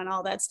dosing on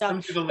all that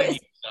stuff.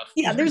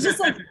 Yeah, there's just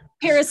like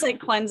parasite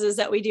cleanses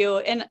that we do.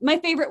 And my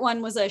favorite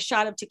one was a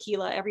shot of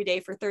tequila every day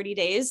for 30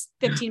 days,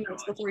 15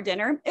 minutes before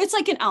dinner. It's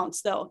like an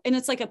ounce though. And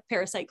it's like a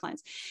parasite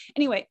cleanse.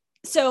 Anyway,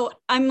 so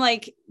I'm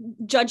like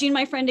judging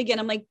my friend again.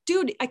 I'm like,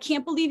 dude, I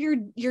can't believe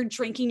you're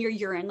drinking your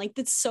urine. Like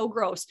that's so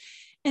gross.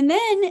 And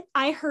then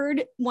I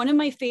heard one of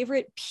my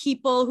favorite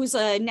people who's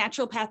a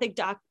naturopathic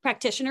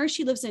practitioner.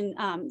 She lives in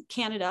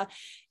Canada.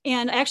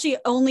 And I actually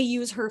only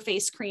use her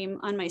face cream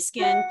on my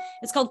skin.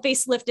 It's called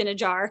Facelift in a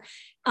Jar.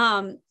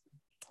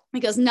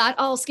 Because not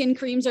all skin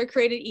creams are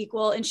created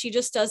equal. And she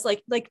just does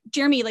like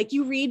Jeremy, like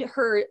you read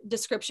her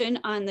description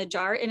on the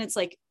jar and it's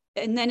like,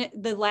 and then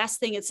the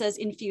last thing it says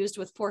infused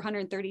with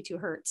 432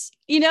 hertz,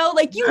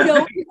 like,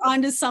 you're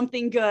onto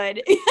something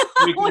good.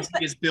 Frequency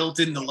is built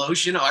in the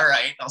lotion. All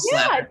right. I'll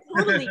slap it.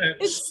 Totally.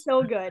 It's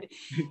so good.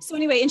 So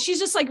anyway, and she's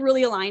just like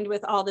really aligned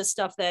with all this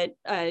stuff that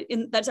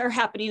are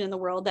happening in the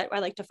world that I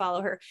like to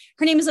follow her.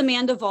 Her name is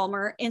Amanda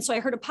Vollmer. And so I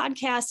heard a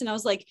podcast and I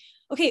was like,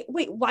 okay,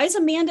 wait, why is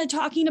Amanda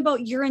talking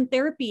about urine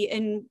therapy?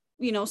 And,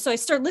 so I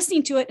started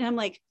listening to it and I'm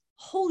like,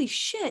 holy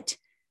shit.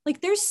 Like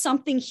there's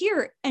something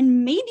here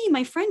and maybe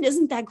my friend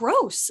isn't that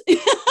gross. So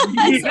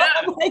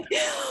I'm like,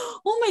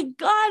 oh my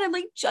God, I'm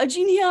like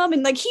judging him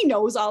and like, he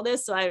knows all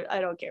this. So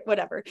I don't care,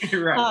 whatever.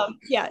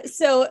 Right.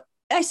 So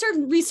I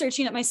started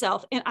researching it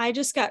myself and I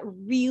just got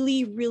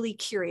really, really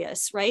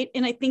curious. Right.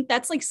 And I think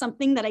that's like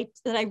something that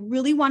I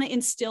really want to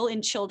instill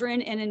in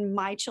children and in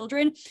my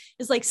children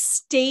is like,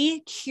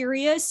 stay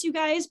curious, you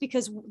guys,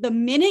 because the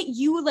minute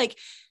you like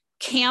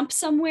camp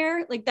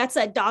somewhere, like that's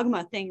that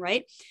dogma thing,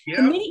 right? Yep.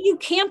 The minute you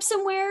camp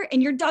somewhere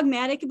and you're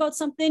dogmatic about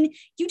something,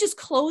 you just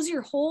close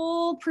your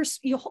whole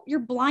your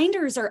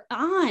blinders are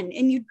on,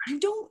 and you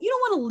don't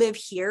want to live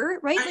here,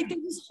 right? Like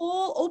there's this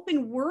whole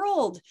open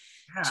world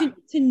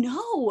to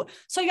know.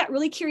 So I got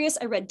really curious.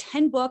 I read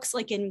 10 books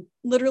like in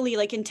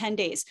 10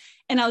 days,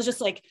 and I was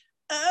just like,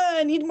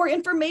 I need more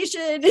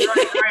information.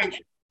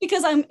 Right.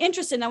 Because I'm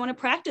interested and I want to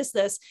practice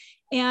this.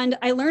 And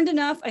I learned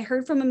enough. I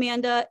heard from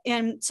Amanda.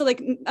 And so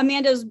like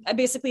Amanda's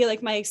basically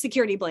like my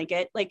security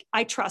blanket. Like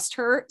I trust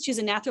her. She's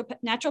a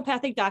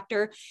naturopathic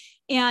doctor.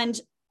 And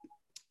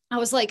I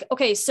was like,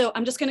 okay, so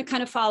I'm just going to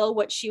kind of follow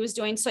what she was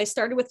doing. So I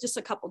started with just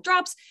a couple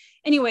drops.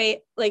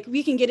 Anyway, like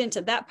we can get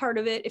into that part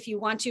of it if you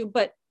want to,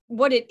 but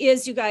what it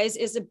is, you guys,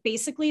 is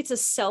basically it's a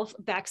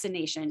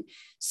self-vaccination.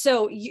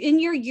 So in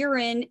your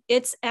urine,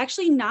 it's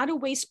actually not a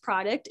waste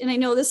product. And I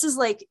know this is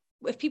like,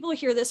 if people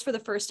hear this for the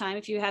first time,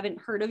 if you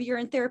haven't heard of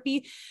urine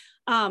therapy,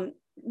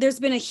 there's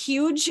been a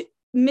huge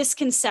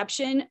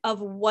misconception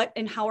of what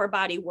and how our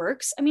body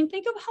works. I mean,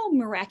 think of how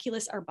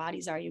miraculous our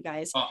bodies are, you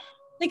guys.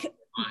 Like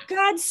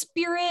God's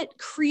spirit,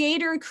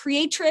 creator,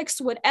 creatrix,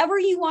 whatever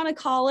you want to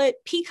call it,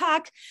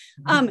 peacock,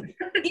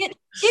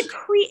 it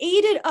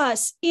created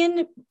us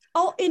in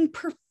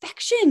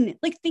perfection.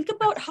 Like think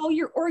about how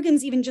your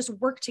organs even just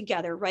work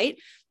together, right?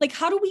 Like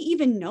how do we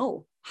even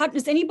know? How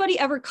does anybody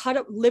ever cut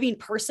a living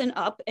person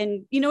up?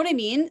 And you know what I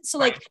mean? So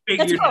like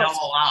figure it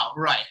all out.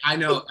 Right. I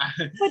know.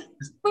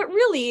 but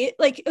really,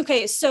 like,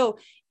 okay, so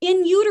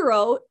in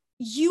utero,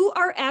 you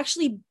are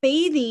actually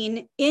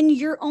bathing in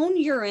your own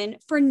urine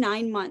for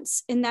 9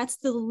 months. And that's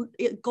the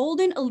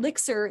golden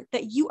elixir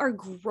that you are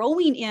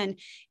growing in.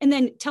 And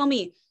then tell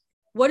me,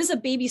 what does a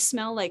baby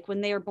smell like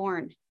when they are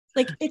born?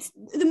 Like it's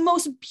the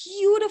most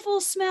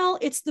beautiful smell.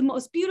 It's the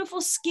most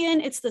beautiful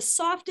skin. It's the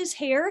softest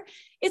hair.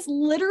 It's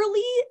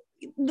literally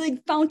the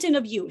fountain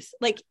of youth.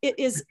 Like it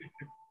is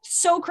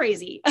so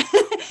crazy.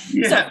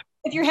 Yeah. So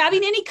if you're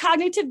having any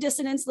cognitive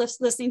dissonance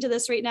listening to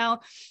this right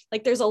now,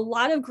 like there's a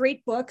lot of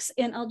great books,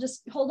 and I'll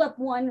just hold up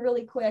one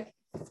really quick.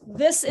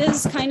 This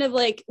is kind of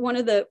like one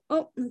of the,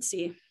 let's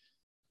see.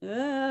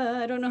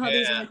 I don't know how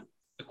these are.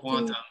 The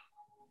quantum.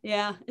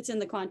 Yeah, it's in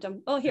the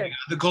quantum. Oh, here.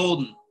 The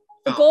golden.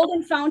 The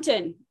golden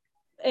fountain.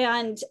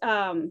 And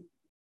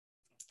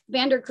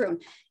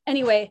Vanderkroon.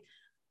 Anyway,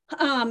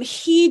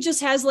 he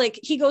just has like,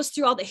 he goes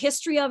through all the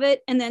history of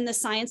it and then the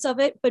science of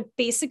it, but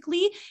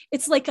basically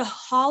it's like a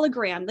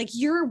hologram, like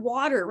your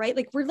water, right?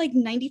 Like we're like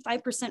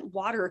 95%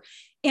 water,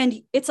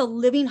 and it's a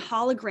living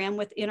hologram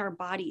within our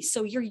body.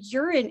 So your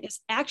urine is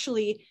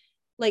actually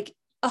like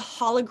a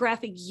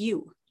holographic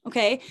you.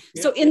 Okay.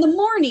 Yeah. So in the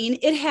morning,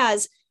 it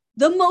has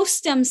the most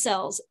stem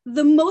cells,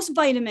 the most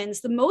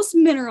vitamins, the most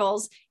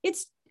minerals.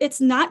 It's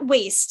not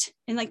waste.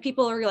 And like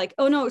people are like,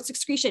 oh no, it's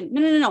excretion.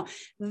 No.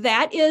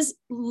 That is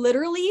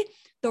literally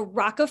the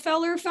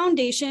Rockefeller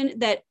Foundation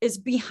that is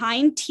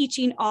behind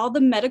teaching all the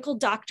medical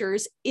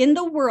doctors in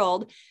the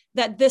world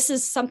that this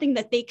is something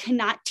that they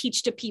cannot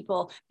teach to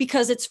people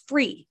because it's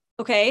free.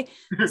 Okay.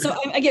 So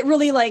I get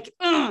really like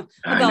about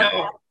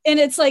that. And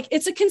it's like,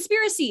 it's a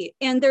conspiracy.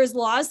 And there's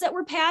laws that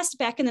were passed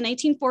back in the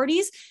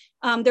 1940s.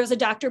 There was a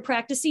doctor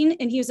practicing,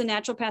 and he was a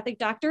naturopathic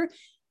doctor.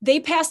 They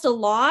passed a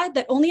law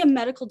that only a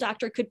medical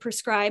doctor could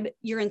prescribe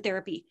urine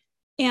therapy.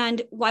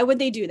 And why would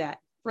they do that?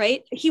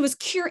 Right? He was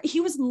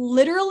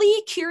literally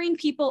curing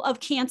people of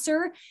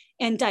cancer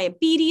and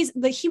diabetes.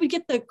 Like he would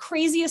get the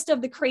craziest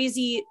of the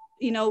crazy,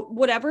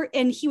 whatever.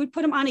 And he would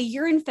put them on a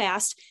urine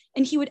fast,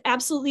 and he would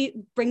absolutely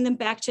bring them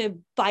back to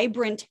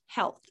vibrant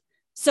health.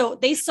 So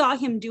they saw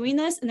him doing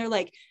this, and they're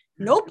like,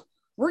 nope,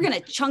 we're going to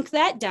chunk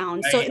that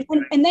down. So,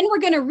 and then we're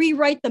going to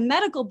rewrite the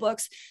medical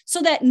books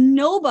so that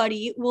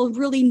nobody will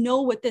really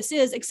know what this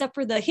is, except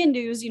for the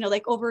Hindus,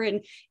 like over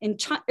in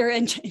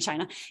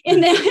China,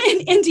 in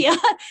India.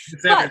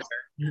 But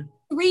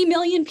 3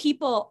 million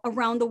people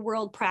around the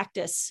world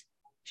practice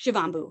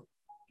Shivambu.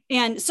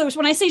 And so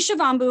when I say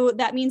Shivambu,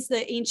 that means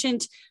the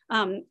ancient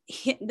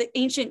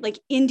like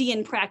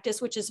Indian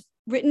practice, which is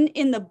written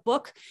in the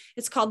book.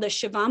 It's called the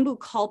Shivambu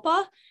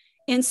Kalpa.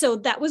 And so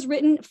that was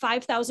written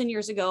 5,000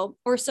 years ago,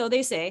 or so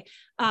they say.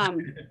 I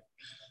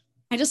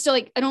just feel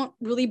like I don't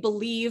really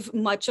believe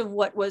much of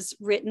what was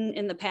written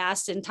in the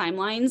past in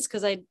timelines,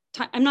 because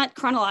I'm not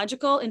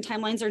chronological, and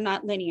timelines are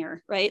not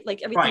linear, right?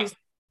 Like everything's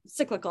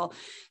cyclical.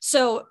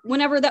 So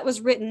whenever that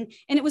was written,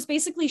 and it was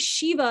basically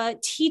Shiva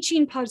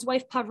teaching his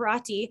wife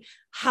Parvati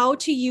how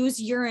to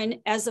use urine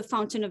as a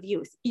fountain of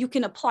youth. You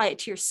can apply it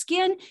to your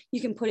skin,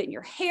 you can put it in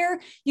your hair,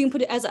 you can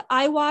put it as an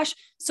eye wash.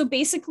 So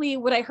basically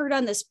what I heard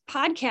on this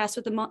podcast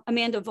with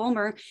Amanda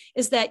Vollmer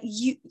is that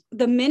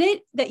the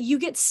minute that you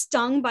get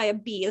stung by a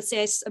bee, let's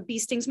say a bee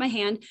stings my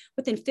hand,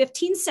 within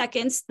 15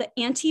 seconds, the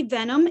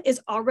anti-venom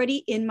is already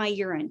in my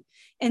urine.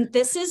 And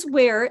this is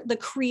where the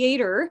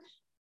creator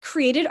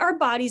created our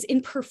bodies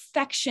in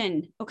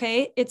perfection.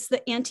 Okay. It's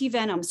the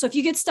anti-venom. So if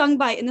you get stung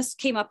by, and this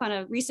came up on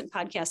a recent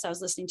podcast I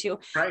was listening to,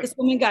 this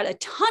woman got a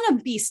ton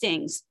of bee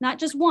stings, not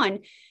just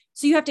one.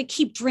 So you have to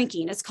keep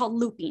drinking. It's called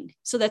looping.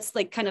 So that's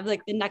like kind of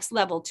like the next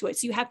level to it.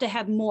 So you have to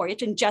have more, you have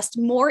to ingest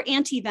more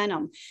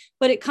anti-venom,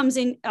 but it comes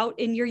in out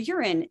in your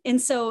urine.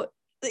 And so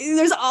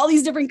there's all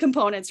these different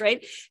components,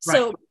 right?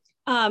 So,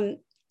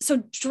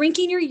 so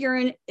drinking your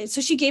urine.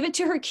 So she gave it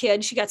to her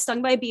kid. She got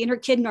stung by a bee, and her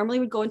kid normally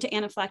would go into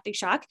anaphylactic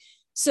shock.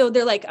 So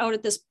they're like out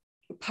at this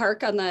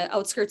park on the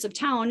outskirts of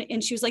town.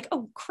 And she was like,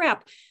 oh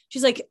crap.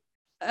 She's like,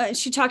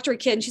 she talked to her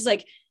kid and she's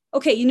like,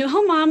 okay, you know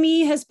how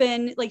mommy has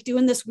been like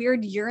doing this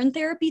weird urine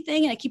therapy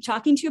thing, and I keep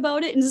talking to you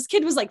about it. And this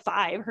kid was like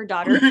 5, her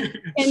daughter.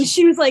 And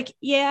she was like,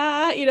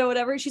 yeah, you know,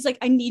 whatever. She's like,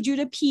 I need you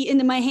to pee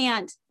into my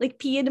hand, like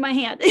pee into my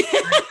hand.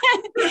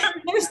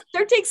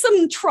 There takes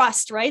some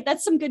trust, right?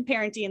 That's some good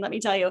parenting, let me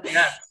tell you.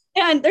 Yeah.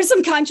 And there's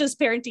some conscious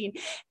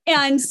parenting.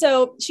 And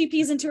so she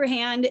pees into her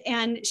hand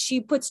and she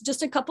puts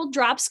just a couple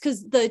drops,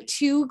 because the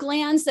 2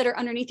 glands that are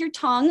underneath your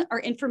tongue are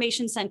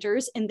information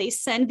centers, and they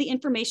send the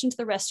information to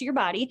the rest of your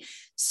body.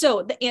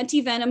 So the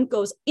anti-venom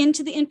goes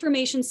into the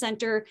information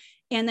center,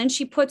 and then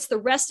she puts the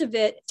rest of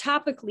it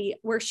topically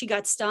where she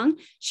got stung.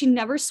 She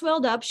never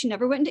swelled up. She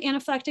never went into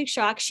anaphylactic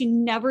shock. She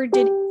never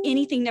did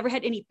anything, never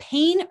had any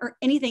pain or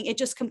anything. It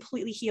just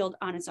completely healed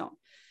on its own.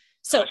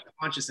 So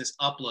consciousness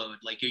upload,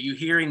 like, are you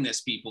hearing this,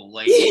 people?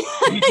 Like, you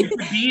could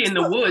be in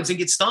the woods and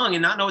get stung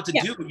and not know what to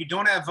do. You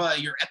don't have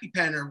your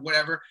EpiPen or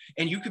whatever,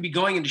 and you could be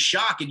going into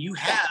shock, and you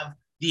have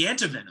the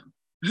antivenom.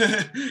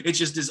 It's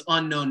just this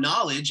unknown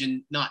knowledge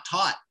and not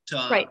taught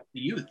to the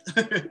youth.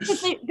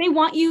 they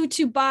want you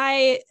to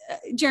buy,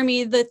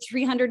 Jeremy, the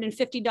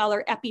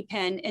 $350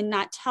 EpiPen and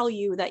not tell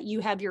you that you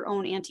have your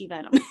own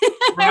antivenom.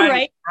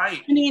 Right. I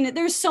mean,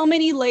 there's so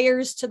many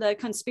layers to the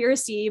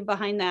conspiracy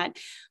behind that.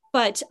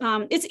 But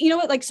it's, you know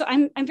what, like, so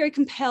I'm very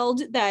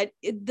compelled that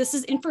this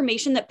is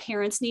information that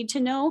parents need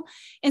to know.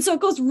 And so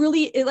it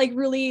really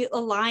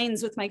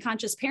aligns with my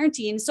conscious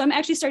parenting. So I'm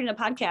actually starting a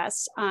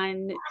podcast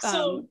on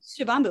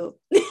Shivambu.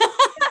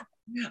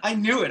 I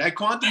knew it. I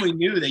quantumly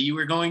knew that you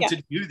were going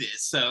to do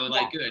this. So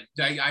like, good.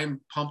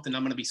 I'm pumped, and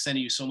I'm going to be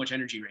sending you so much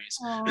energy rays.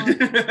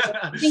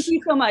 Thank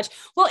you so much.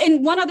 Well,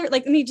 and one other,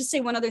 like, let me just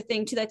say one other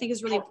thing too, that I think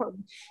is really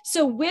important.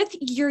 So with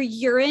your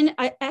urine,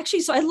 I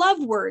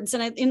love words,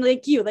 and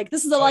like you, like,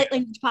 this is a light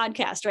language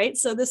podcast, right?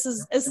 So this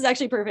is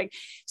actually perfect.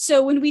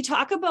 So when we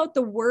talk about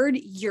the word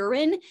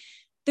urine,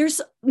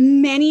 there's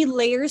many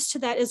layers to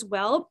that as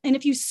well. And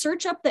if you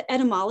search up the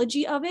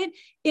etymology of it,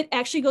 it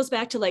actually goes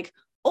back to like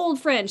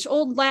Old French,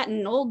 Old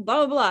Latin, old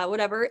blah, blah, blah,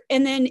 whatever.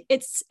 And then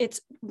it's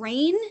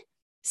rain,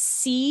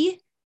 sea,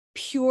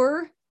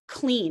 pure,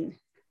 clean.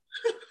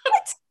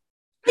 What?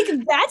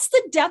 Like, that's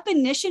the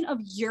definition of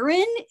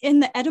urine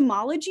in the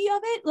etymology of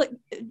it. Like,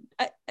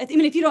 I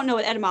mean, if you don't know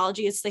what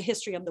etymology is, the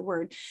history of the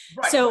word.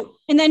 Right. So,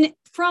 and then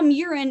from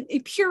urine,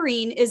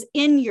 purine is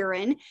in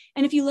urine.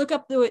 And if you look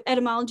up the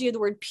etymology of the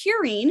word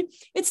purine,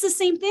 it's the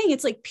same thing.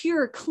 It's like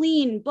pure,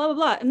 clean, blah, blah,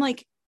 blah. I'm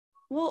like,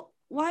 well,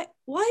 what?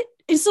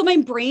 And so my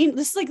brain,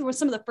 this is like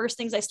some of the first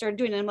things I started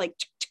doing. And I'm like,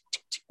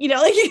 you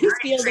know, like, you can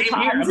feel the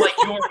pause. I'm like,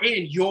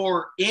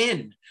 you're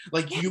in.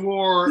 Like,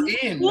 you're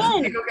in.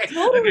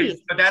 Okay,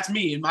 but that's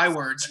me in my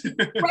words.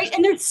 Right.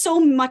 And there's so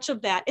much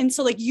of that. And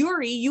so like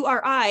Uri,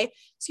 U-R-I,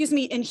 excuse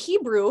me, in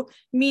Hebrew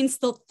means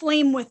the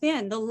flame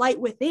within, the light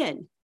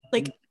within.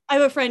 Like, I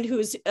have a friend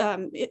who's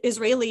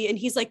Israeli, and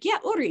he's like, yeah,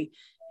 Uri.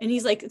 And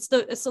he's like, it's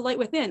the light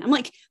within. I'm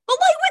like, the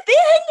light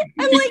within.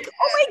 I'm like,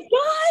 oh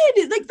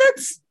my God. Like,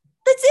 that's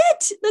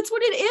it. That's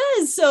what it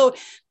is. So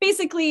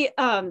basically,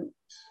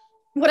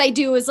 what I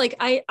do is like,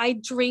 I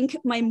drink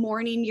my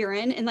morning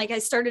urine, and like, I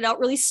started out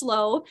really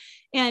slow,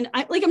 and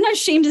I'm not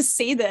ashamed to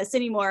say this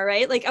anymore.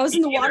 Right. Like, I was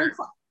in the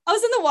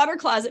water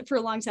closet for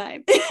a long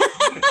time.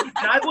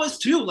 And I was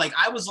too. Like,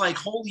 I was like,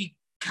 holy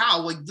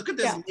cow, like, look at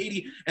this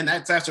lady. And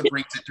that's what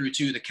brings it through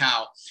too, the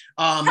cow.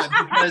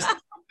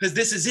 Because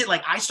this is it.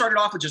 Like, I started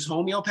off with just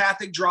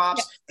homeopathic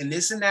drops and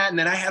this and that. And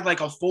then I had like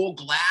a full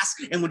glass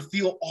and would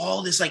feel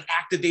all this like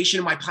activation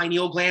in my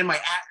pineal gland. My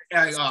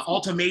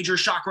alta major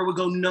chakra would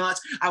go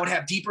nuts. I would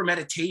have deeper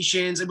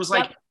meditations. It was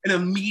like an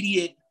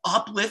immediate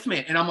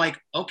upliftment. And I'm like,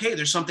 okay,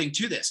 there's something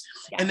to this.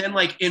 And then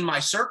like in my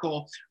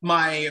circle,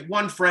 my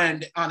one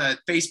friend on a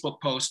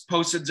Facebook post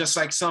posted just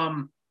like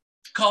some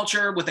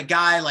culture with a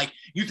guy, like,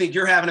 you think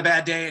you're having a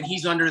bad day, and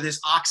he's under this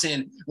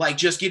oxen, like,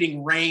 just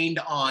getting rained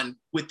on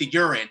with the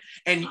urine.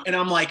 And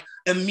I'm like,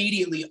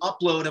 immediately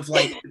upload of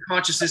like the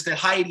consciousness that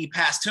Heidi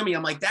passed to me.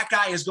 I'm like, that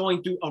guy is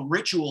going through a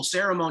ritual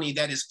ceremony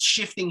that is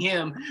shifting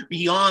him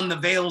beyond the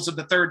veils of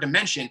the third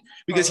dimension,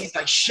 because he's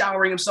like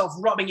showering himself,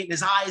 rubbing it in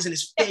his eyes and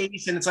his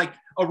face. And it's like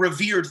a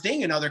revered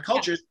thing in other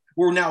cultures.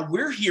 Where now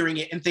we're hearing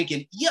it and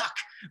thinking, yuck,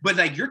 but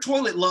like, your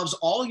toilet loves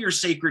all your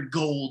sacred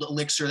gold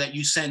elixir that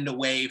you send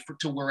away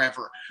to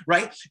wherever,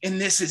 right? And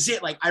this is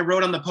it. Like, I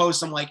wrote on the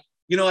post, I'm like,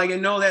 you know, like, I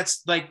know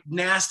that's like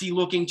nasty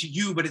looking to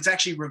you, but it's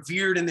actually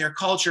revered in their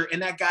culture. And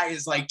that guy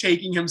is like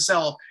taking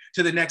himself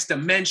to the next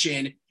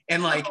dimension.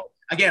 And like,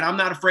 again, I'm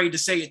not afraid to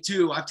say it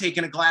too. I've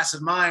taken a glass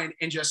of mine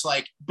and just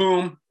like,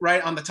 boom,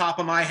 right on the top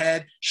of my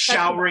head,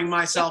 showering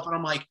myself. And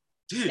I'm like,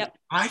 dude,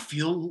 I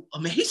feel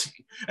amazing.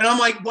 And I'm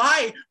like,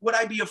 why would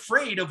I be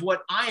afraid of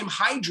what I'm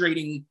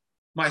hydrating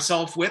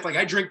myself with. Like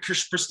I drink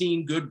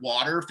pristine, good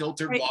water,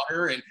 filtered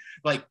water, and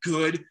like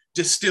good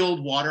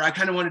distilled water. I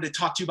kind of wanted to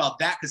talk to you about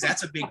that because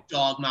that's a big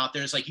dogma out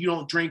there. It's like you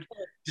don't drink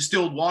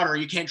distilled water.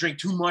 You can't drink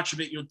too much of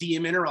it. You'll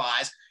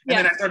demineralize. And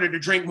then I started to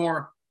drink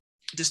more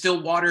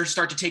distilled water,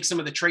 start to take some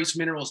of the trace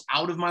minerals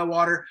out of my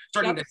water,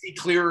 starting to see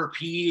clearer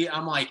pee.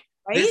 I'm like,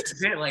 this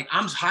is it. Like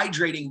I'm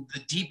hydrating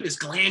the deepest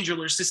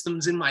glandular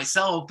systems in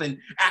myself and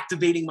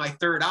activating my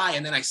third eye.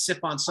 And then I sip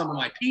on some of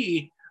my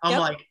pee. I'm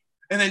like,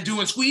 and then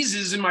doing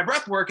squeezes in my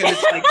breath work. And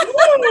it's like,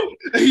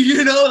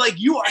 you know, like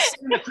you are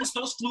sending the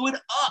crystals fluid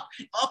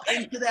up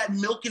into that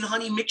milk and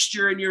honey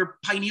mixture in your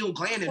pineal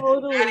gland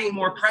and adding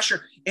more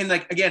pressure. And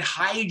like, again,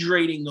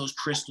 hydrating those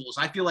crystals.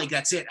 I feel like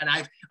that's it. And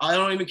I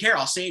don't even care.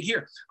 I'll say it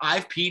here.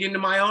 I've peed into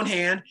my own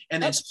hand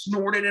and then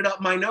snorted it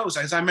up my nose.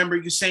 As I remember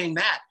you saying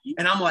that.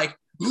 And I'm like,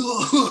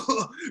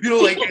 you know,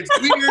 like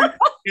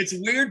it's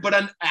weird.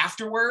 But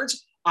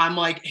afterwards, I'm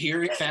like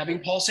having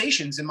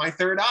pulsations in my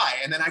third eye.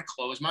 And then I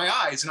close my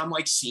eyes and I'm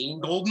like seeing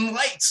golden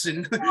lights.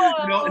 And, you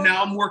know, and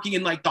now I'm working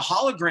in like the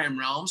hologram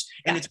realms,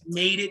 and it's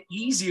made it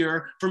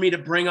easier for me to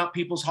bring up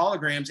people's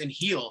holograms and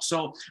heal.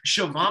 So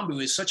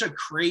Shivambu is such a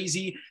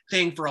crazy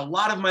thing for a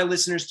lot of my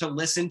listeners to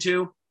listen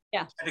to.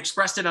 Yeah. I've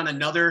expressed it on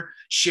another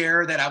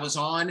share that I was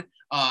on,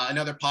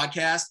 another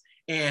podcast.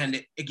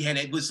 And again,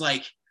 it was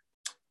like,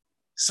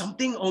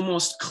 something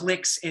almost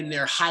clicks in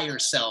their higher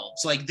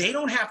selves. Like they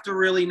don't have to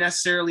really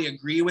necessarily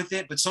agree with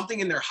it, but something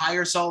in their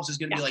higher selves is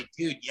going to be like,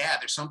 dude, yeah,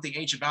 there's something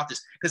ancient about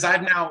this. Because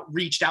I've now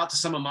reached out to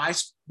some of my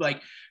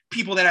like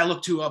people that I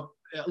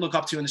look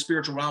up to in the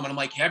spiritual realm. And I'm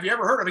like, have you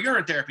ever heard of a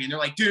urine therapy? And they're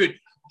like, dude,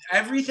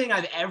 everything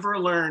I've ever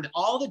learned,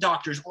 all the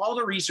doctors, all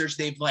the research,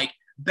 they've like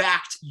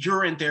backed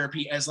urine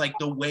therapy as like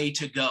the way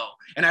to go.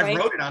 And I've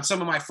wrote it on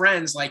some of my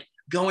friends, like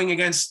going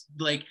against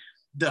like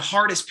the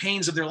hardest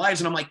pains of their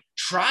lives. And I'm like,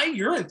 try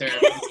urine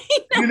therapy.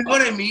 You know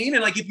what I mean?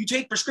 And like, if you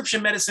take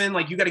prescription medicine,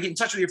 like you got to get in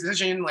touch with your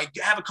physician, like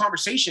have a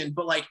conversation.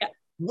 But like,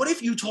 what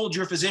if you told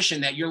your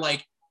physician that you're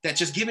like, that's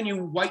just giving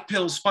you white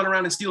pills, spun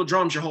around in steel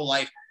drums your whole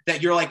life,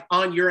 that you're like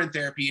on urine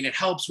therapy and it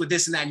helps with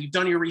this and that, and you've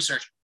done your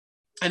research,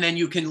 and then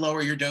you can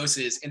lower your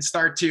doses and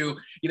start to,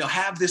 you know,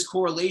 have this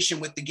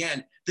correlation with,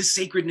 again, the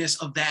sacredness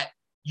of that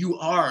you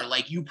are,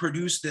 like you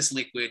produce this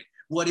liquid.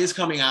 What is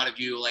coming out of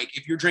you? Like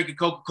if you're drinking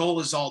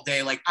Coca-Colas all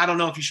day, like I don't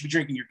know if you should be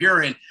drinking your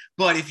urine,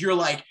 but if you're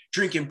like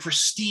drinking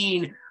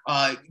pristine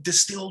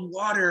distilled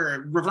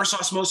water, reverse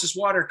osmosis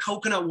water,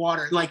 coconut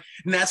water, like,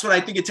 and that's what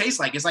I think it tastes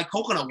like. It's like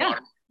coconut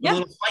water, a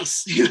little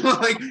spice, you know,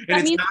 like,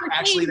 and it's not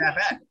actually that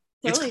bad.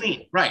 Totally. It's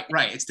clean,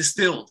 right? It's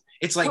distilled.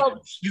 It's like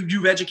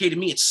you've educated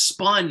me. It's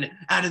spun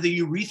out of the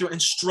urethra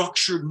and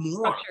structured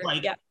more.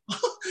 Like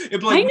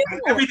it, like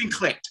everything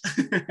clicked.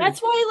 That's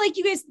why, like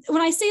you guys,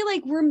 when I say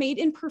like we're made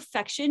in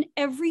perfection,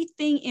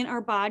 everything in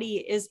our body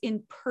is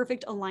in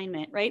perfect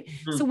alignment, right?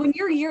 Mm-hmm. So when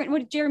your urine,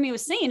 what Jeremy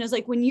was saying is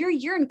like when your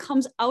urine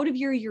comes out of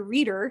your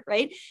ureter,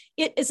 right,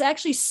 it is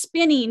actually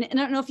spinning. And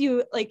I don't know if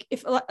you like,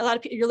 if a lot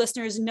of your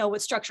listeners know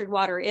what structured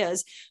water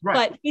is,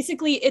 but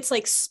basically it's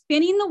like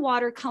spinning the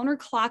water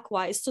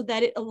counterclockwise so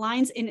that it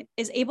aligns and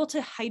is able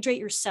to hydrate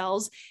your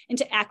cells and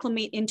to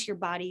acclimate into your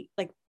body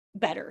like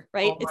better,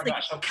 right? Oh my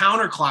gosh. So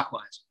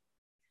counterclockwise.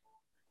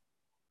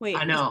 Wait,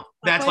 I know.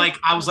 That's like,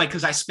 I was like,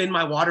 because I spin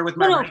my water with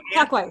my right hand.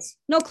 Clockwise.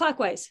 No,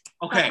 clockwise.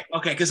 Okay.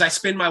 Because I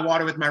spin my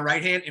water with my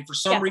right hand. And for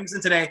some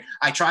reason today,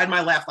 I tried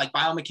my left, like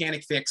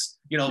biomechanic fix,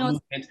 you know,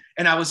 movement,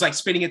 and I was like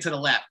spinning it to the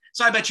left.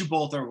 So I bet you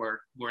both are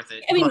worth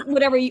it. I mean,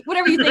 whatever you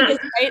think is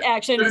right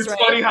action is right.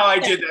 It's funny how I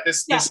did that.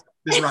 This right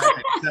thing.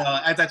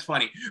 So that's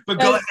funny. But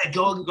go ahead,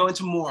 go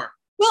into more.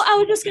 Well, I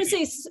was just going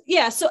to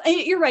say, so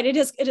you're right. It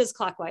is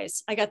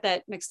clockwise. I got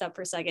that mixed up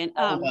for a second.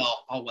 Oh,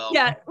 well.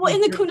 Yeah. Well,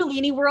 in the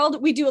Kundalini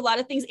world, we do a lot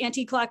of things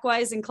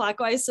anti-clockwise and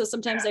clockwise. So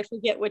sometimes I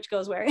forget which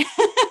goes where.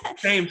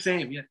 Same.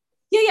 Yeah.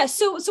 Yeah.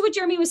 So what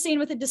Jeremy was saying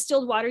with the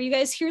distilled water, you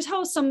guys, here's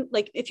how some,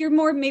 like, if you're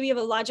more maybe of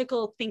a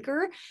logical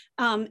thinker,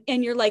 and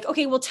you're like,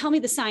 okay, well, tell me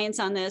the science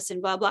on this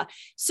and blah, blah.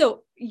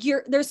 So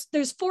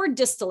there's 4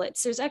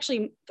 distillates. There's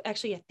actually, I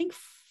think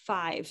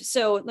 5.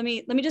 So let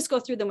me just go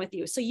through them with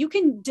you. So you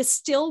can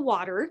distill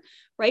water,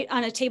 right,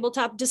 on a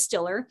tabletop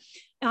distiller.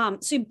 So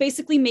you're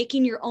basically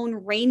making your own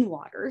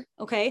rainwater.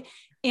 Okay.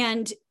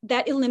 And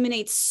that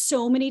eliminates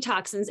so many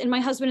toxins. And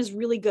my husband is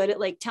really good at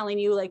like telling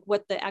you like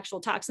what the actual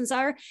toxins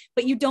are,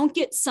 but you don't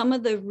get some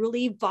of the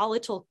really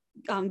volatile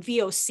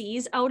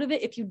VOCs out of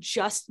it if you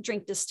just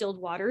drink distilled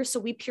water. So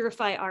we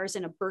purify ours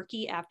in a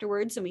Berkey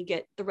afterwards and we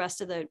get the rest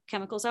of the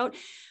chemicals out.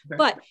 Okay.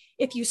 But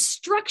if you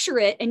structure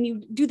it and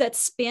you do that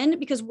spin,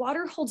 because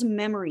water holds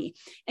memory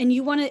and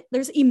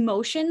there's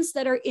emotions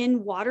that are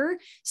in water.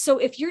 So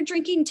if you're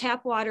drinking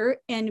tap water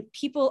and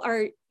people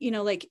are, you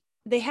know, like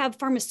they have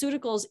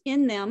pharmaceuticals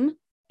in them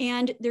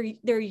and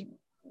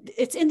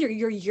it's in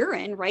your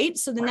urine, right?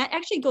 So then that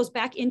actually goes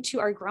back into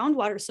our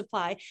groundwater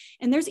supply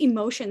and there's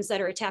emotions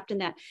that are tapped in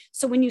that.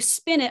 So when you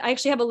spin it, I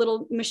actually have a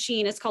little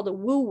machine, it's called a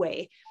Wu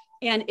Wei.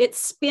 and it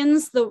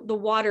spins the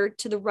water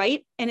to the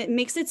right, and it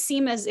makes it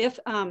seem as if,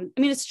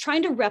 it's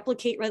trying to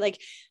replicate, right,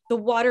 like the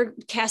water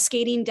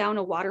cascading down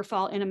a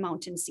waterfall in a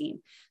mountain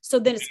scene. So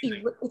then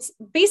it's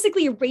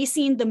basically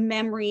erasing the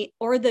memory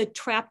or the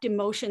trapped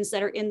emotions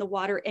that are in the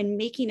water and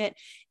making it,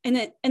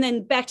 and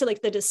then back to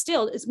like the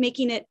distilled, is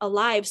making it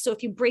alive. So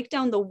if you break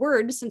down the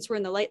word, since we're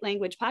in the light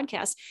language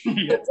podcast,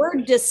 the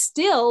word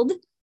distilled,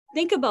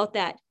 think about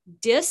that.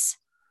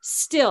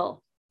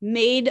 Distill,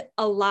 made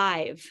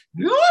alive.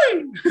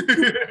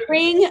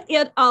 Bring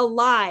it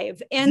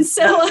alive. And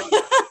so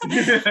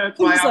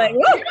it's like,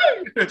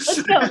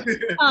 let's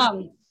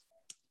go.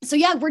 So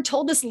yeah, we're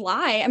told this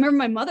lie. I remember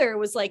my mother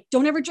was like,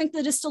 don't ever drink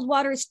the distilled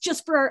water. It's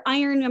just for our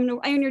iron. I'm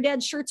going to iron your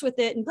dad's shirts with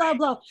it and blah,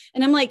 blah.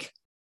 And I'm like,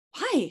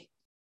 why?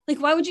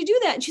 Like, why would you do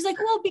that? And she's like,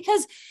 well,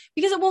 because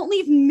it won't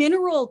leave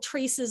mineral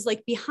traces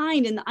like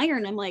behind in the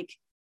iron. I'm like,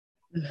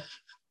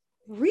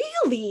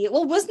 really?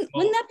 Well, wouldn't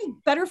that be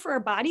better for our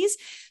bodies?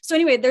 So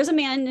anyway, there's a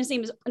man, his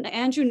name is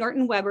Andrew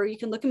Norton Weber. You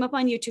can look him up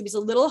on YouTube. He's a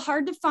little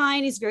hard to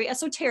find. He's very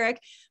esoteric,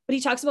 but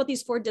he talks about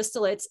these 4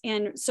 distillates.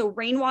 And so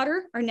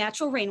rainwater, or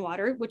natural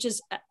rainwater, which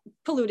is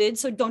polluted,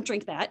 so don't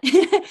drink that.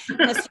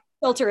 Let's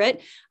filter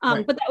it.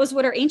 But that was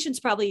what our ancients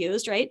probably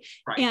used, right?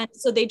 And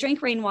so they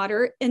drank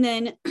rainwater, and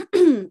then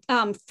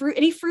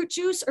any fruit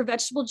juice or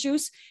vegetable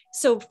juice.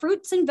 So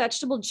fruits and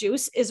vegetable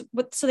juice is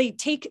what, so they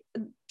take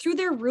through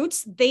their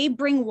roots, they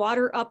bring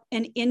water up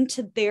and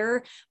into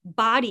their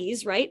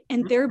bodies, right?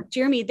 And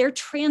they're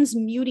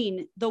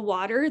transmuting the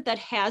water that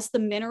has the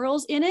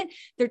minerals in it.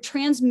 They're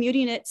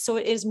transmuting it so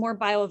it is more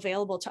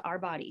bioavailable to our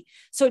body.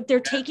 So they're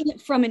taking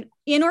it from an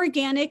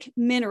inorganic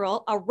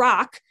mineral, a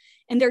rock,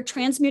 and they're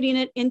transmuting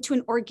it into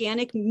an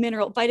organic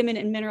mineral, vitamin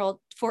and mineral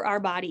for our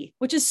body,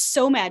 which is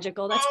so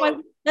magical.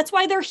 That's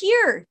why they're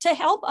here, to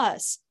help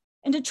us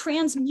and to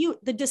transmute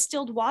the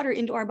distilled water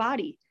into our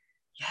body.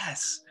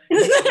 Yes.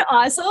 Isn't that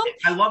awesome?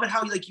 I love it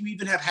how like you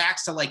even have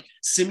hacks to like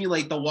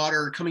simulate the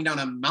water coming down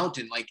a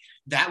mountain. Like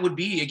that would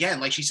be, again,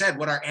 like she said,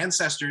 what our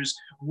ancestors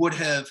would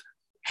have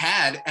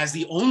had as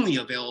the only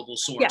available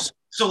source. Yeah.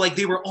 So like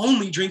they were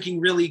only drinking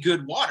really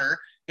good water,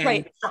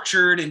 and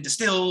structured and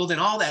distilled and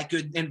all that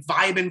good, and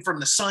vibing from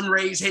the sun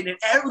rays hitting it,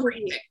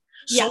 everything.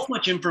 So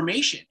much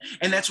information.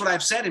 And that's what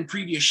I've said in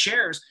previous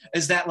shares,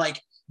 is that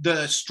like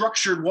the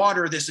structured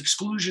water, this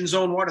exclusion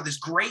zone water, this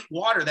great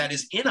water that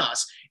is in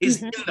us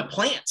is in the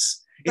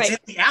plants. It's in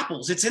the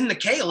apples, it's in the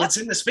kale, it's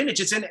in the spinach,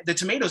 it's in the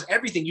tomatoes,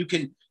 everything. You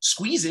can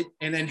squeeze it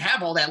and then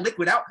have all that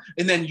liquid out,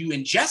 and then you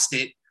ingest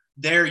it.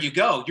 There you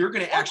go. You're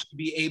going to actually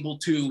be able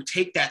to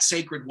take that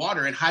sacred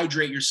water and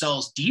hydrate your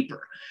cells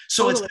deeper.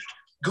 So it's like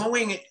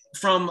going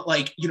from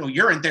like,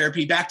 urine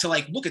therapy back to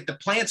like, look at the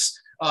plants,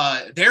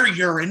 their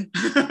urine,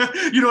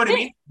 you know what I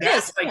mean?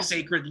 That's like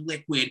sacred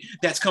liquid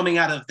that's coming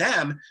out of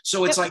them.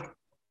 So it's like,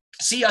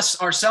 see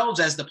ourselves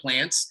as the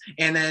plants,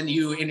 and then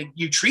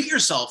you treat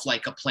yourself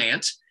like a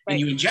plant, and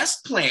you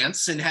ingest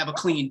plants and have a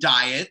clean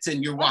diet,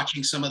 and you're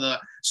watching some of the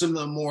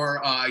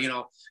more,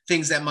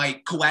 things that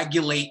might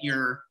coagulate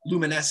your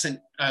luminescent,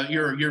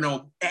 your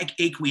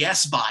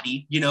aqueous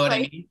body, you know what I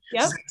mean?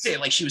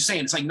 Like she was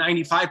saying, it's like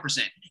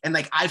 95%. And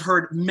like, I've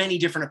heard many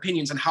different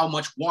opinions on how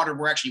much water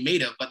we're actually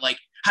made of, but like,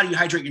 how do you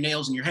hydrate your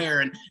nails and your hair?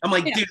 And I'm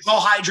like, dude, it's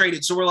all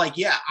hydrated. So we're like,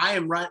 yeah, I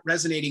am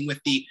resonating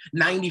with the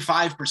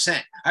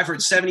 95%. I've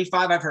heard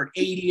 75, I've heard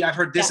 80, I've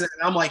heard this. And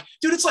I'm like,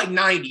 dude, it's like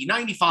 90,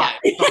 95.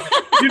 You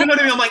know what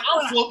I mean? I'm like,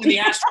 I'm floating in the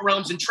astral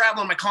realms and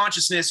traveling my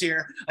consciousness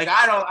here. Like,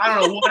 I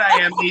don't know what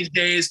I am these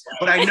days,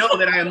 but I know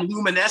that I am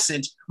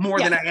luminescent more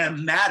than I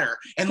am matter.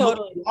 And look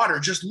at water,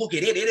 just look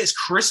at it. It is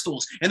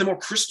crystals. And the more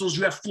crystals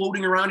you have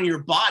floating around in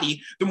your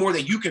body, the more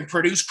that you can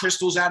produce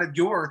crystals out of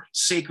your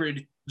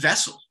sacred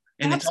vessel.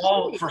 And it's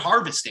all for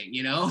harvesting,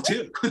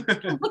 too.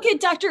 Look at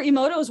Dr.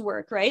 Emoto's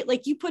work, right?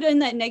 Like you put in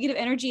that negative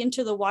energy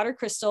into the water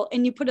crystal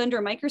and you put it under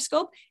a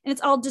microscope, and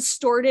it's all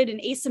distorted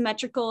and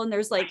asymmetrical, and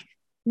there's like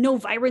no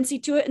vibrancy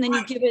to it. And then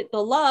you give it the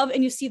love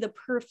and you see the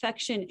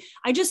perfection.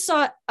 I just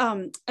saw,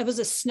 it was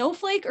a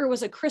snowflake or it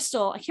was a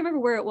crystal. I can't remember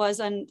where it was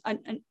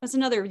it was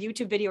another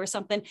YouTube video or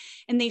something.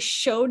 And they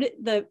showed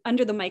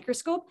under the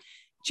microscope,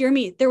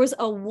 Jeremy, there was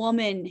a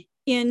woman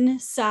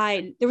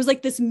inside. There was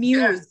like this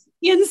muse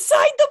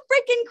inside the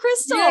freaking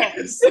crystal.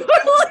 Yes.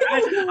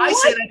 I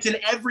say that's in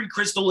every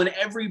crystal, in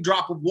every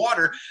drop of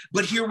water.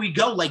 But here we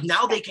go. Like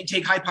now they can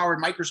take high-powered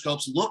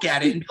microscopes, look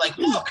at it, and be like,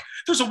 look,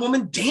 there's a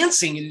woman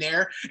dancing in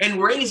there,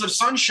 and rays of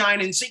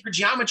sunshine and sacred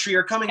geometry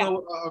are coming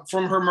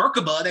from her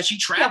Merkaba that she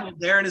traveled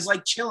there and is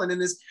like chilling in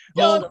this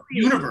whole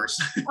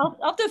universe. I'll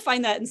have to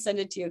find that and send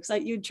it to you,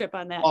 because you'd trip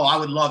on that. Oh, I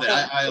would love it.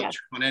 I'll trip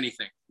on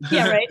anything.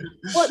 Yeah, right.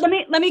 Well,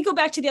 let me go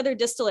back to the other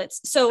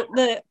distillates. So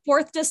the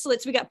 4th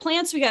distillates, we got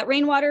plants, we got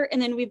rainwater,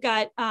 and then we've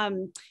got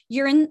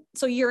urine.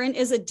 So urine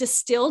is a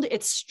distilled,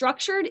 it's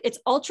structured, it's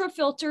ultra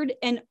filtered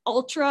and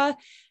ultra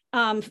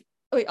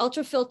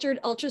filtered,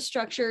 ultra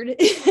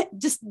structured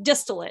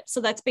distillate.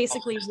 So that's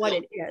basically what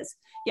it is.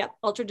 Yep,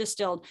 ultra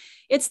distilled.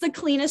 It's the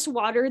cleanest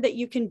water that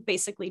you can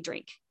basically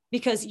drink.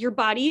 because your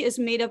body is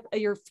made up,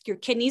 your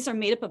kidneys are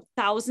made up of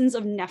thousands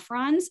of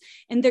nephrons,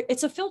 and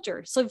it's a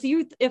filter. So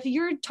if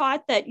you're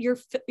taught that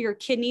your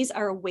kidneys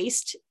are a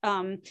waste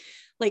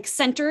like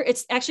center,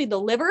 it's actually the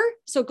liver.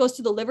 So it goes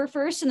to the liver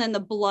first, and then the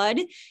blood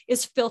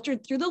is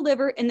filtered through the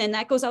liver, and then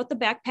that goes out the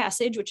back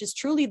passage, which is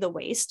truly the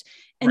waste.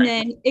 And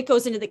then it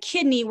goes into the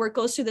kidney, where it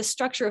goes through the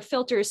structure of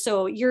filters.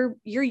 So your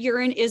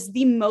urine is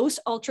the most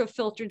ultra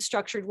filtered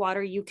structured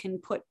water you can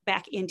put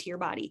back into your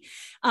body.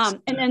 And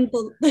then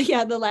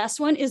the last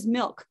one is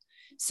milk.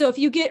 So if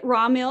you get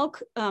raw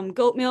milk,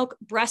 goat milk,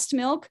 breast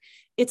milk,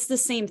 it's the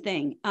same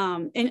thing.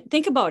 And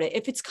think about it.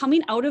 If it's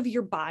coming out of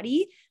your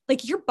body,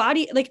 like your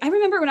body, like I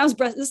remember when I was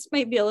this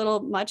might be a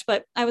little much,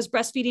 but I was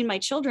breastfeeding my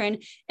children,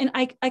 and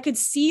I could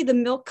see the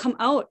milk come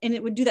out, and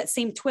it would do that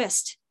same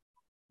twist.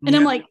 And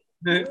I'm like,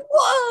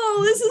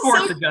 whoa, this is of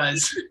course so it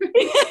does.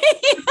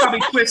 It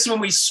probably twists when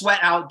we sweat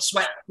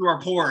through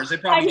our pores.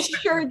 It probably I'm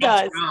sure it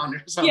does.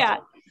 Yeah.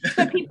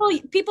 But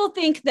people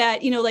think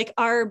that, like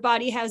our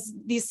body has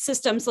these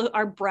systems. So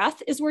our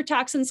breath is where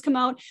toxins come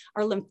out,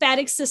 our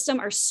lymphatic system,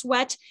 our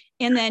sweat,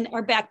 and then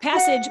our back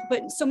passage.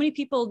 But so many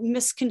people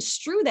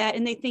misconstrue that,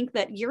 and they think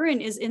that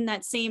urine is in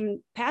that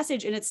same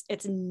passage, and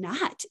it's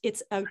not.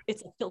 It's a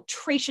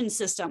filtration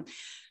system.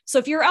 So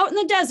if you're out in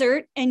the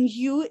desert and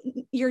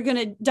you're going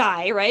to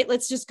die, right?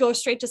 Let's just go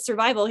straight to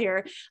survival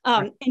here.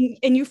 And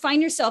you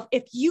find yourself,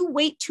 if you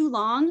wait too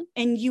long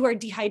and you are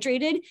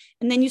dehydrated,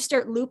 and then you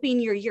start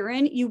looping your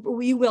urine, you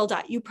will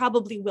die. You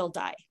probably will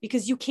die,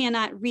 because you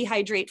cannot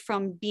rehydrate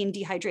from being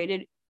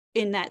dehydrated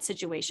in that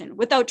situation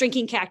without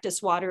drinking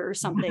cactus water or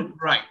something.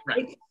 Right.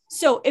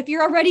 So if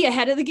you're already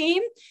ahead of the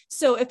game,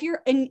 so if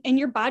you're and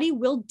your body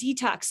will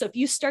detox. So if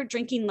you start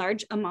drinking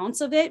large amounts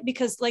of it,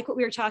 because like what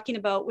we were talking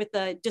about with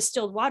the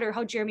distilled water,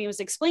 how Jeremy was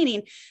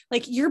explaining,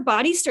 like your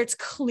body starts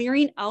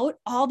clearing out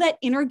all that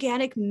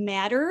inorganic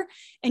matter,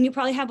 and you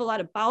probably have a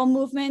lot of bowel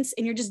movements,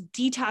 and you're just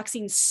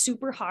detoxing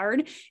super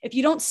hard. If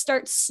you don't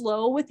start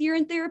slow with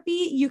urine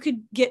therapy, you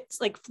could get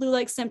like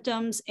flu-like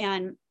symptoms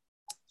and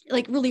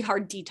like really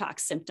hard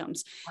detox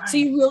symptoms. Right. So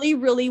you really,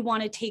 really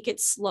want to take it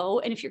slow.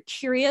 And if you're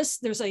curious,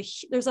 there's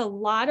a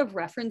lot of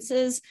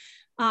references.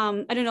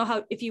 I don't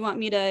know if you want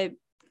me to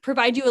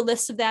provide you a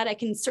list of that. I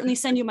can certainly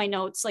send you my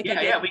notes.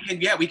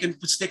 We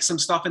can stick some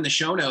stuff in the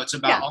show notes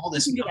about all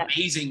this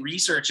amazing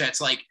research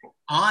that's like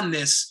on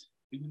this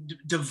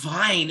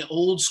divine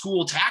old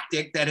school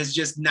tactic that is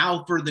just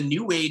now for the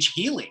new age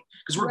healing,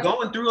 because we're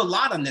going through a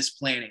lot on this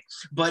planet,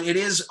 but it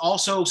is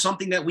also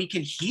something that we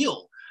can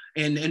heal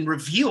and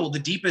reveal the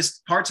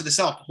deepest parts of the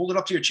self. Hold it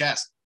up to your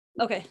chest.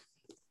 Okay.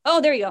 Oh,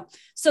 there you go.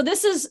 So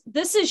this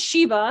is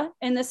Shiva,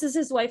 and this is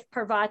his wife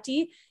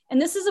Parvati.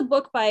 And this is a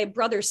book by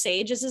Brother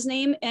Sage is his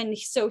name. And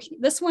so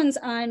this one's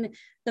on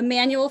the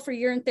manual for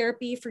urine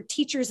therapy for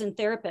teachers and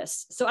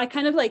therapists. So I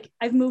kind of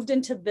I've moved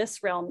into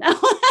this realm now.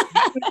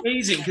 That's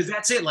amazing, because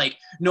that's it. Like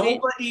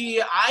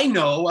nobody I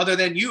know other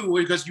than you,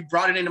 because you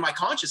brought it into my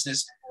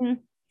consciousness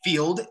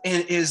field,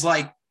 and is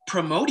like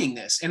promoting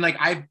this. And like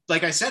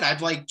I said,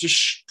 I've like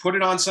just put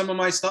it on some of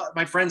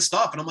my friends'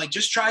 stuff, and I'm like,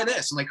 just try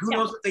this. I'm like, who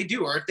knows what they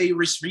do, or if they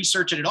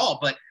research it at all.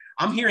 But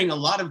I'm hearing a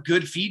lot of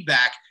good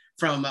feedback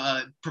from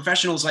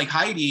professionals like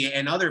Heidi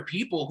and other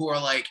people who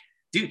are like,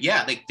 dude,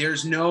 like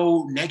there's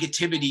no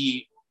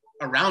negativity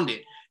around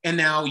it. And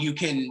now you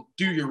can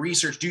do your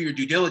research, do your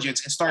due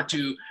diligence, and start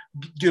to,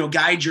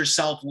 guide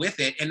yourself with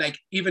it. And like,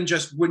 even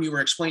just when you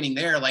were explaining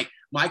there, like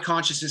my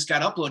consciousness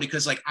got uploaded,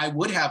 because like I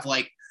would have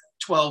like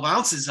 12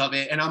 ounces of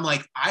it. And I'm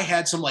like, I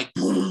had some like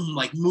boom,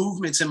 like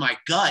movements in my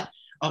gut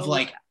of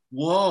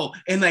whoa,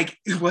 and like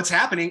what's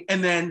happening.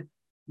 And then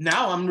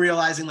now I'm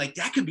realizing like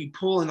that could be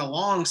pulling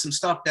along some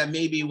stuff that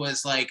maybe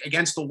was like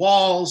against the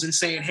walls and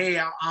saying,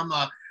 hey, I'm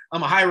a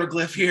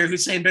hieroglyph here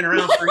who's saying been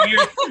around for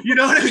years. You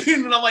know what I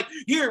mean? And I'm like,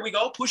 here we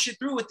go, push it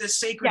through with this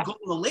sacred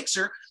golden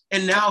elixir.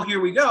 And now here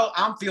we go.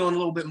 I'm feeling a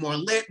little bit more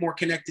lit, more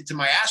connected to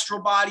my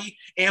astral body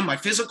and my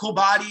physical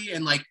body,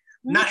 and like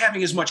not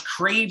having as much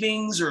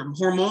cravings or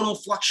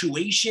hormonal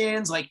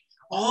fluctuations, like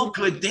all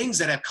good things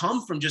that have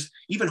come from just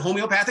even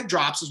homeopathic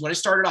drops is what I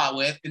started out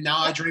with. And now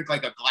I drink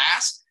like a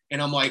glass,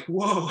 and I'm like,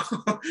 whoa,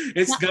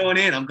 it's going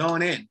in. I'm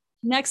going in.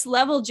 Next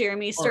level,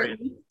 Jeremy,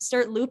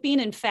 start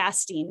looping and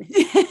fasting.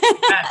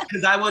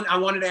 Because I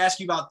wanted to ask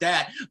you about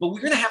that, but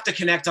we're going to have to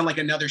connect on like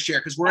another share,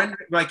 because we're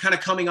like kind of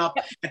coming up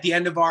at the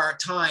end of our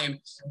time,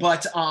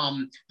 but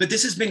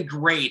this has been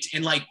great.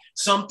 And like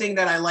something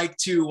that I like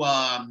to,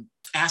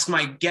 ask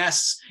my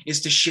guests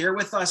is to share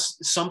with us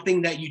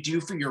something that you do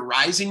for your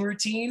rising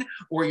routine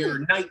or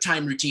your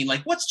nighttime routine.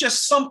 Like what's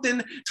just something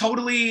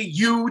totally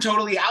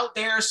out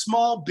there,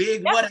 small,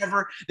 big,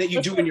 whatever, that you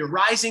do in your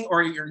rising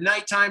or your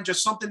nighttime,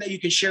 just something that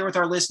you can share with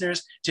our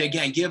listeners to,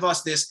 again, give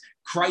us this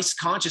Christ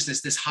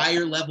consciousness, this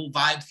higher level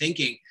vibe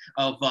thinking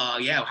of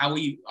how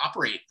we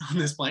operate on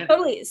this planet.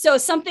 Totally. So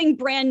something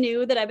brand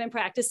new that I've been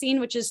practicing,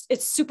 which is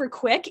it's super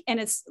quick and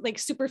it's like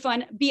super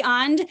fun.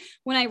 Beyond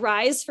when I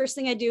rise, first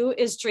thing I do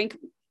is drink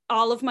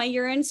all of my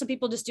urine. Some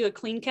people just do a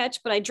clean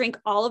catch, but I drink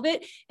all of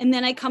it. And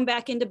then I come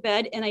back into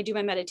bed and I do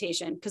my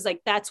meditation, because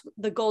like that's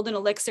the golden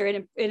elixir,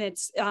 and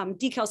it's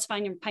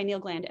decalcifying your pineal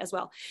gland as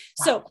well.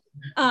 Wow.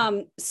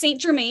 So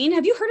Saint Germain,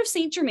 have you heard of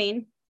Saint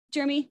Germain,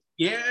 Jeremy?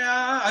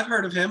 Yeah, I've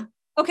heard of him.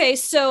 Okay,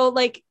 so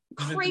like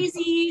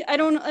crazy, I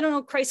don't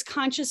know, Christ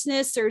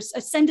consciousness or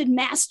ascended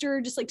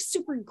master, just like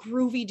super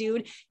groovy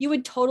dude. You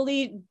would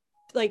totally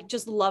like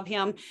just love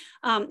him.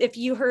 If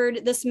you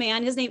heard this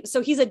man, his name,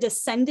 so he's a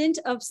descendant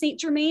of Saint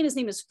Germain. His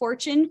name is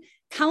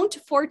Count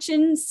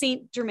Fortune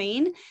Saint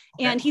Germain. Okay.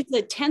 And he's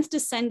the 10th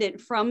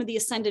descendant from the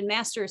ascended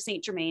master of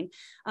Saint Germain.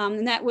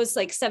 And that was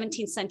like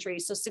 17th century,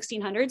 so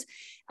 1600s.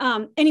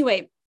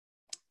 Anyway,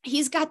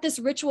 he's got this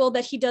ritual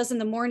that he does in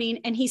the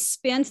morning, and he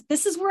spins,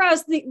 this is where I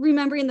was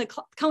remembering the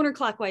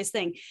counterclockwise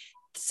thing.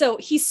 So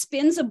he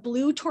spins a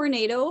blue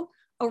tornado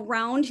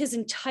around his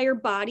entire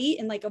body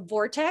in like a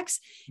vortex.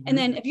 Mm-hmm. And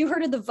then have you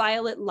heard of the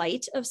violet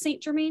light of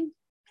Saint Germain?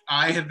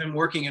 I have been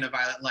working in a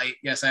violet light.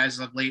 Yes, as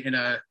of late in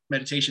a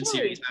meditation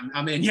series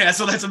I'm in. Yeah,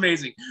 so that's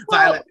amazing.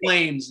 Violet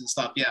flames and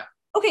stuff. Yeah.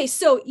 Okay,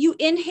 so you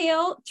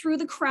inhale through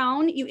the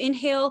crown, you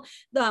inhale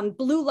the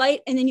blue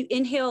light, and then you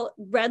inhale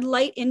red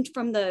light in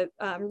from the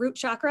root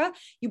chakra.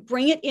 You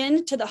bring it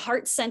in to the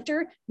heart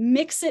center,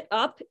 mix it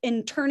up,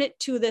 and turn it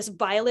to this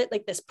violet,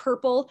 like this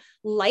purple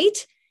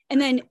light, and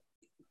then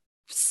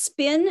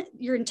spin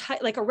your entire,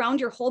 like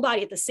around your whole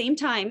body at the same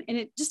time. And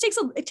it just takes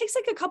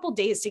like a couple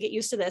days to get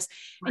used to this.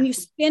 Right. And you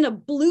spin a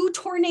blue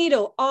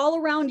tornado all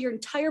around your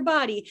entire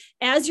body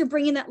as you're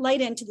bringing that light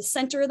into the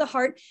center of the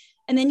heart.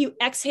 And then you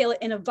exhale it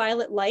in a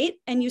violet light,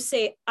 and you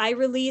say, I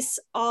release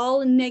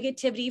all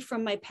negativity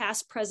from my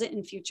past, present,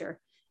 and future.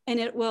 And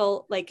it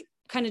will like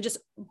kind of just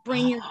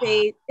bring your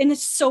day. And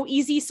it's so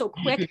easy, so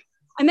quick.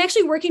 I'm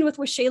actually working with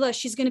Shayla.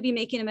 She's going to be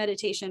making a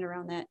meditation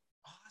around that.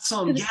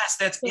 Awesome. Yes,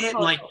 that's so it.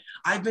 Like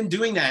I've been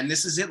doing that, and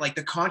this is it. Like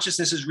the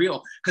consciousness is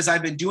real, because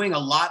I've been doing a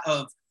lot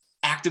of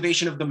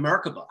activation of the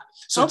Merkaba.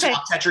 So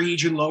top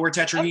tetrahedron, lower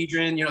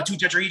tetrahedron, 2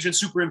 tetrahedrons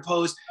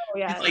superimposed. Oh,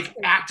 yeah. Like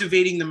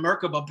activating the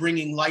Merkaba,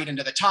 bringing light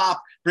into the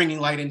top, bringing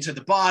light into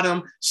the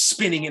bottom,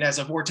 spinning it as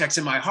a vortex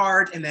in my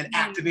heart, and then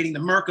activating the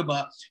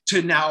Merkaba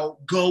to now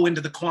go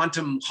into the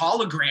quantum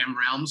hologram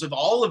realms of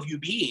all of you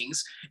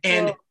beings,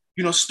 and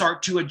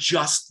start to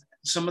adjust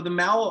some of the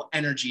mal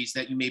energies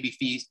that you may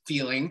be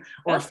feeling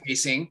or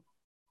facing.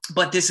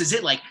 But this is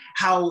it, like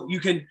how you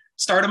can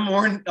start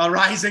a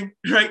rising,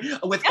 right?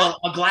 With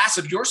a glass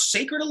of your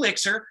sacred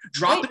elixir,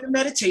 drop it in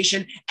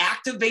meditation,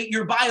 activate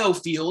your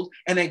biofield,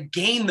 and then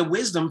gain the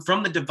wisdom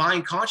from the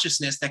divine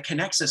consciousness that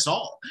connects us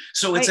all.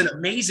 So it's an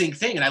amazing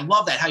thing. And I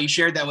love that, how you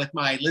shared that with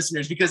my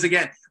listeners, because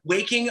again,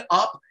 waking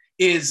up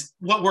is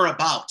what we're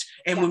about.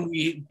 And when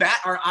we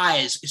bat our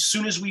eyes, as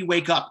soon as we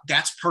wake up,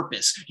 that's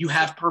purpose. You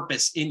have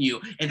purpose in you,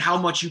 and how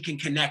much you can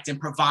connect and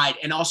provide,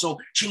 and also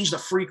change the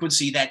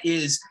frequency that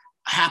is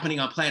happening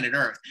on planet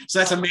Earth. So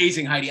that's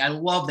amazing, Heidi. I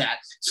love that.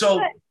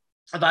 So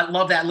I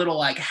love that little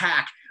like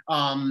hack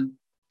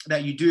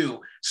that you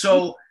do.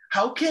 So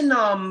how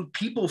can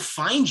people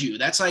find you?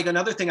 That's like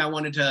another thing I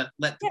wanted to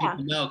let the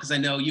people know, because I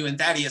know you and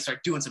Thaddeus are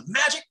doing some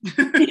magic.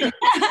 So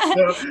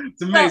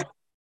it's amazing.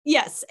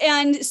 Yes.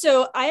 And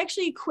so I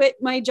actually quit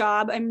my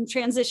job. I'm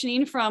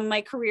transitioning from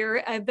my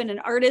career. I've been an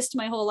artist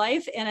my whole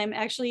life, and I'm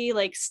actually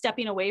like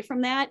stepping away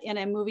from that, and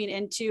I'm moving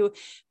into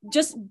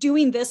just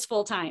doing this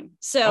full time.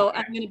 So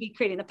I'm going to be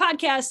creating the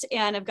podcast,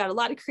 and I've got a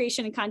lot of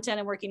creation and content.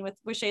 I'm working with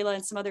Shayla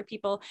and some other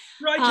people.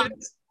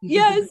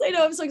 Yes, I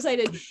know. I'm so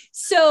excited.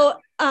 So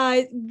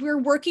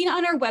we're working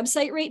on our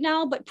website right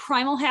now, but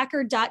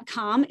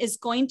primalhacker.com is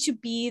going to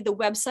be the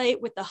website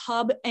with the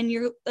hub, and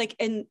you're like,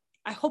 and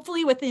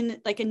hopefully within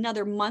like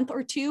another month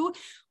or two,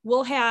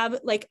 we'll have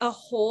like a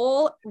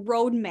whole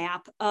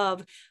roadmap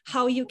of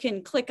how you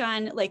can click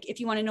on, like, if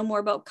you want to know more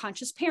about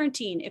conscious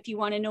parenting, if you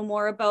want to know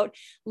more about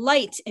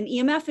light and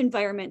EMF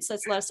environments,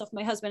 that's a lot of stuff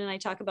my husband and I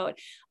talk about.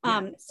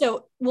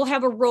 So we'll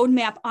have a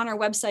roadmap on our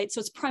website.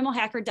 So it's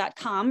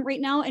primalhacker.com right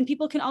now. And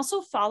people can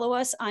also follow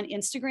us on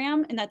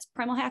Instagram, and that's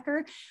Primal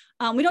Hacker.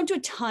 We don't do a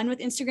ton with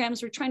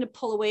Instagrams. We're trying to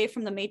pull away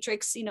from the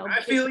matrix,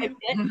 I feel you.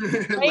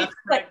 Right?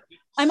 But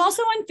I'm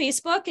also on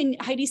Facebook, and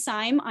Heidi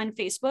Syme on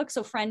Facebook.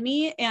 So friend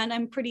me, and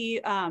I'm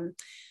pretty, I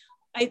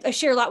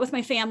share a lot with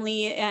my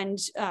family, and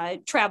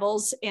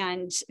travels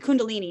and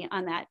Kundalini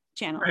on that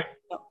channel. Right.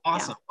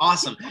 So,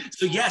 awesome.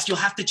 So yes, you'll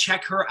have to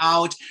check her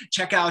out.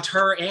 Check out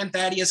her and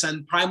Thaddeus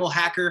on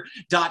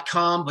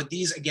primalhacker.com. But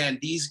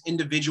these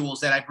individuals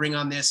that I bring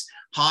on this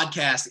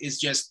podcast is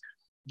just,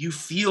 you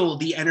feel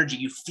the energy,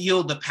 you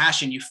feel the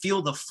passion, you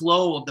feel the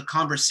flow of the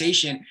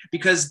conversation,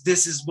 because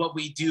this is what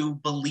we do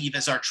believe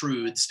as our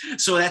truths.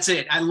 So that's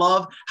it. I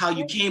love how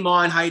you came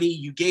on, Heidi.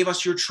 You gave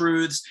us your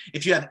truths.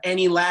 If you have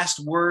any last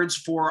words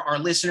for our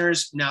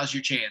listeners, now's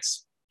your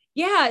chance.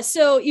 Yeah.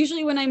 So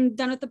usually when I'm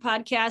done with the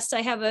podcast,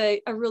 I have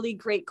a really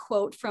great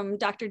quote from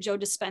Dr. Joe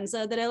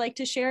Dispenza that I like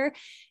to share.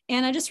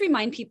 And I just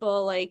remind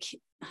people, like,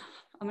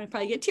 I'm gonna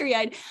probably get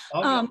teary-eyed.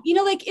 Okay. You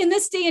know, like in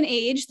this day and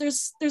age,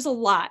 there's a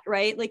lot,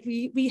 right? Like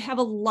we have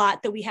a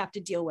lot that we have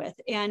to deal with,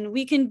 and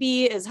we can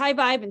be as high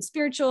vibe and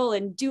spiritual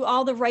and do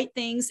all the right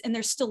things, and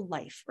there's still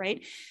life,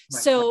 right?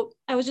 So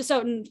I was just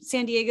out in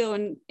San Diego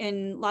and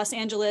in Los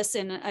Angeles,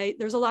 and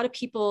there's a lot of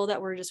people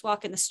that were just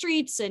walking the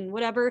streets and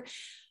whatever.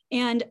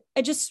 And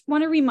I just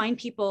want to remind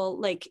people,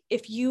 like,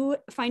 if you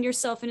find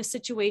yourself in a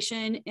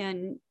situation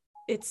and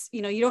it's,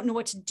 you know, you don't know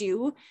what to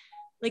do,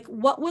 like,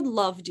 what would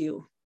love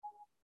do?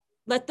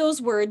 Let those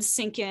words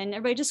sink in.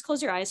 Everybody just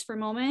close your eyes for a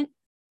moment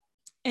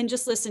and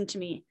just listen to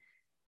me.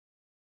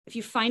 If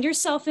you find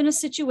yourself in a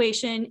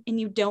situation and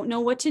you don't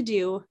know what to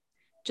do,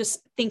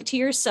 just think to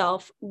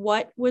yourself,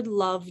 what would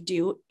love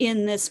do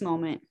in this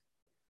moment?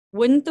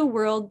 Wouldn't the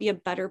world be a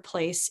better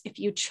place if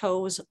you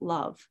chose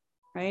love,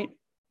 right?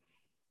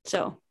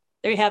 So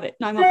there you have it.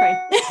 No, I'm okay.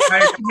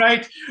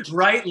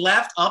 Right,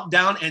 left, up,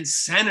 down, and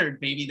centered,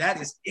 baby. That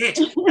is it.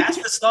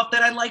 That's the stuff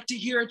that I like to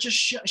hear. Just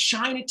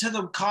shine it to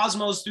the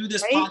cosmos through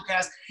this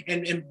podcast.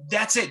 And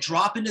that's it.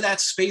 Drop into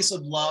that space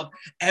of love,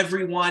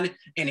 everyone,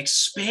 and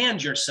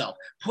expand yourself.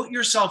 Put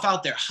yourself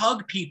out there.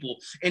 Hug people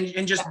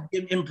and just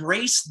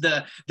embrace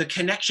the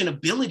connection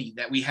ability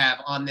that we have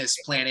on this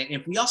planet.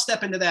 If we all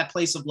step into that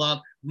place of love,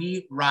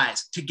 we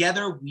rise.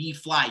 Together, we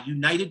fly.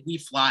 United, we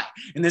fly.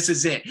 And this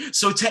is it.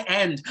 So to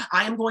end,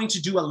 I am going to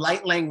do a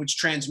light language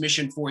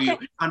transmission for you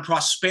on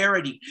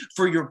prosperity,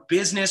 for your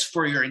business,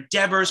 for your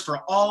endeavors, for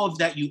all of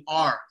that you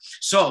are.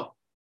 So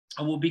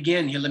I will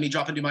begin here. Let me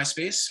drop into my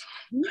space.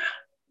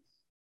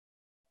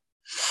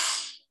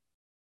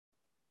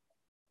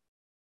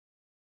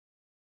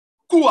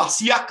 Kua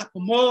siaka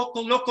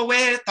pomoko loko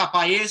e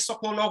tapaeso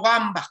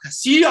kologamba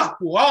kasia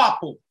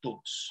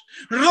kuapotos.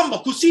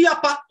 Rombo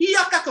kusia pa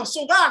iaka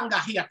kosoranga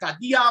hiaka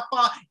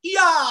diapa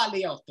ia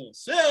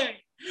leotos.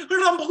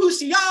 Rombo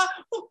kusia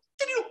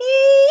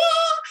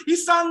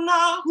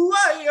Isana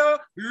huaya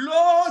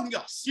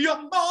lonya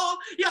siamba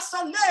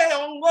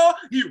yasaneongo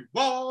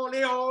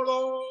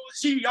iwaleolo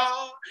sia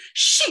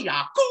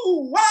shia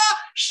kuwa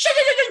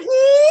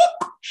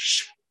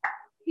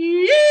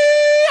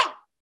yeah.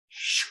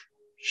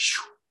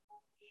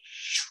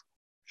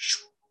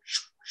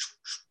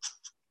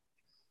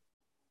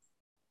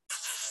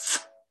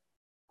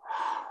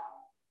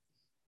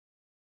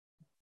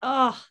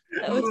 Oh,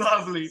 that was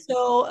lovely.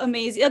 So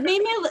amazing.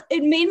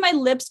 It made my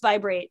lips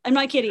vibrate. I'm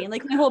not kidding.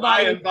 Like my whole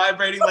body. I am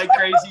vibrating like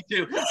crazy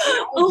too.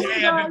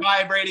 Okay, I've been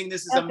vibrating.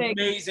 This is epic.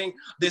 Amazing.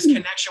 This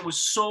connection was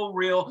so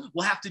real.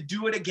 We'll have to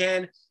do it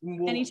again.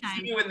 We'll Anytime.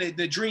 See you in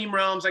the dream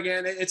realms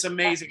again. It's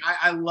amazing.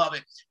 I love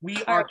it.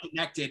 We are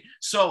connected.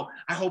 So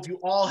I hope you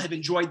all have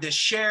enjoyed this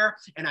share,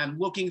 and I'm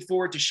looking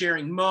forward to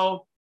sharing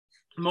more.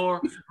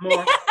 Mo. I'm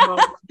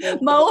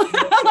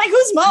like,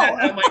 who's Mo?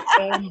 I'm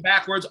like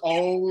backwards.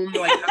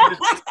 Like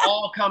it's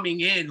all coming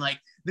in. Like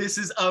this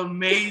is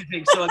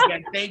amazing. So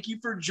again, thank you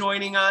for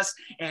joining us,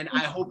 and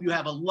I hope you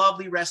have a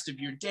lovely rest of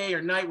your day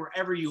or night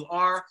wherever you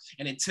are.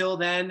 And until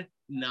then,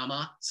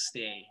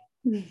 namaste.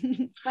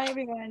 Bye,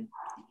 everyone.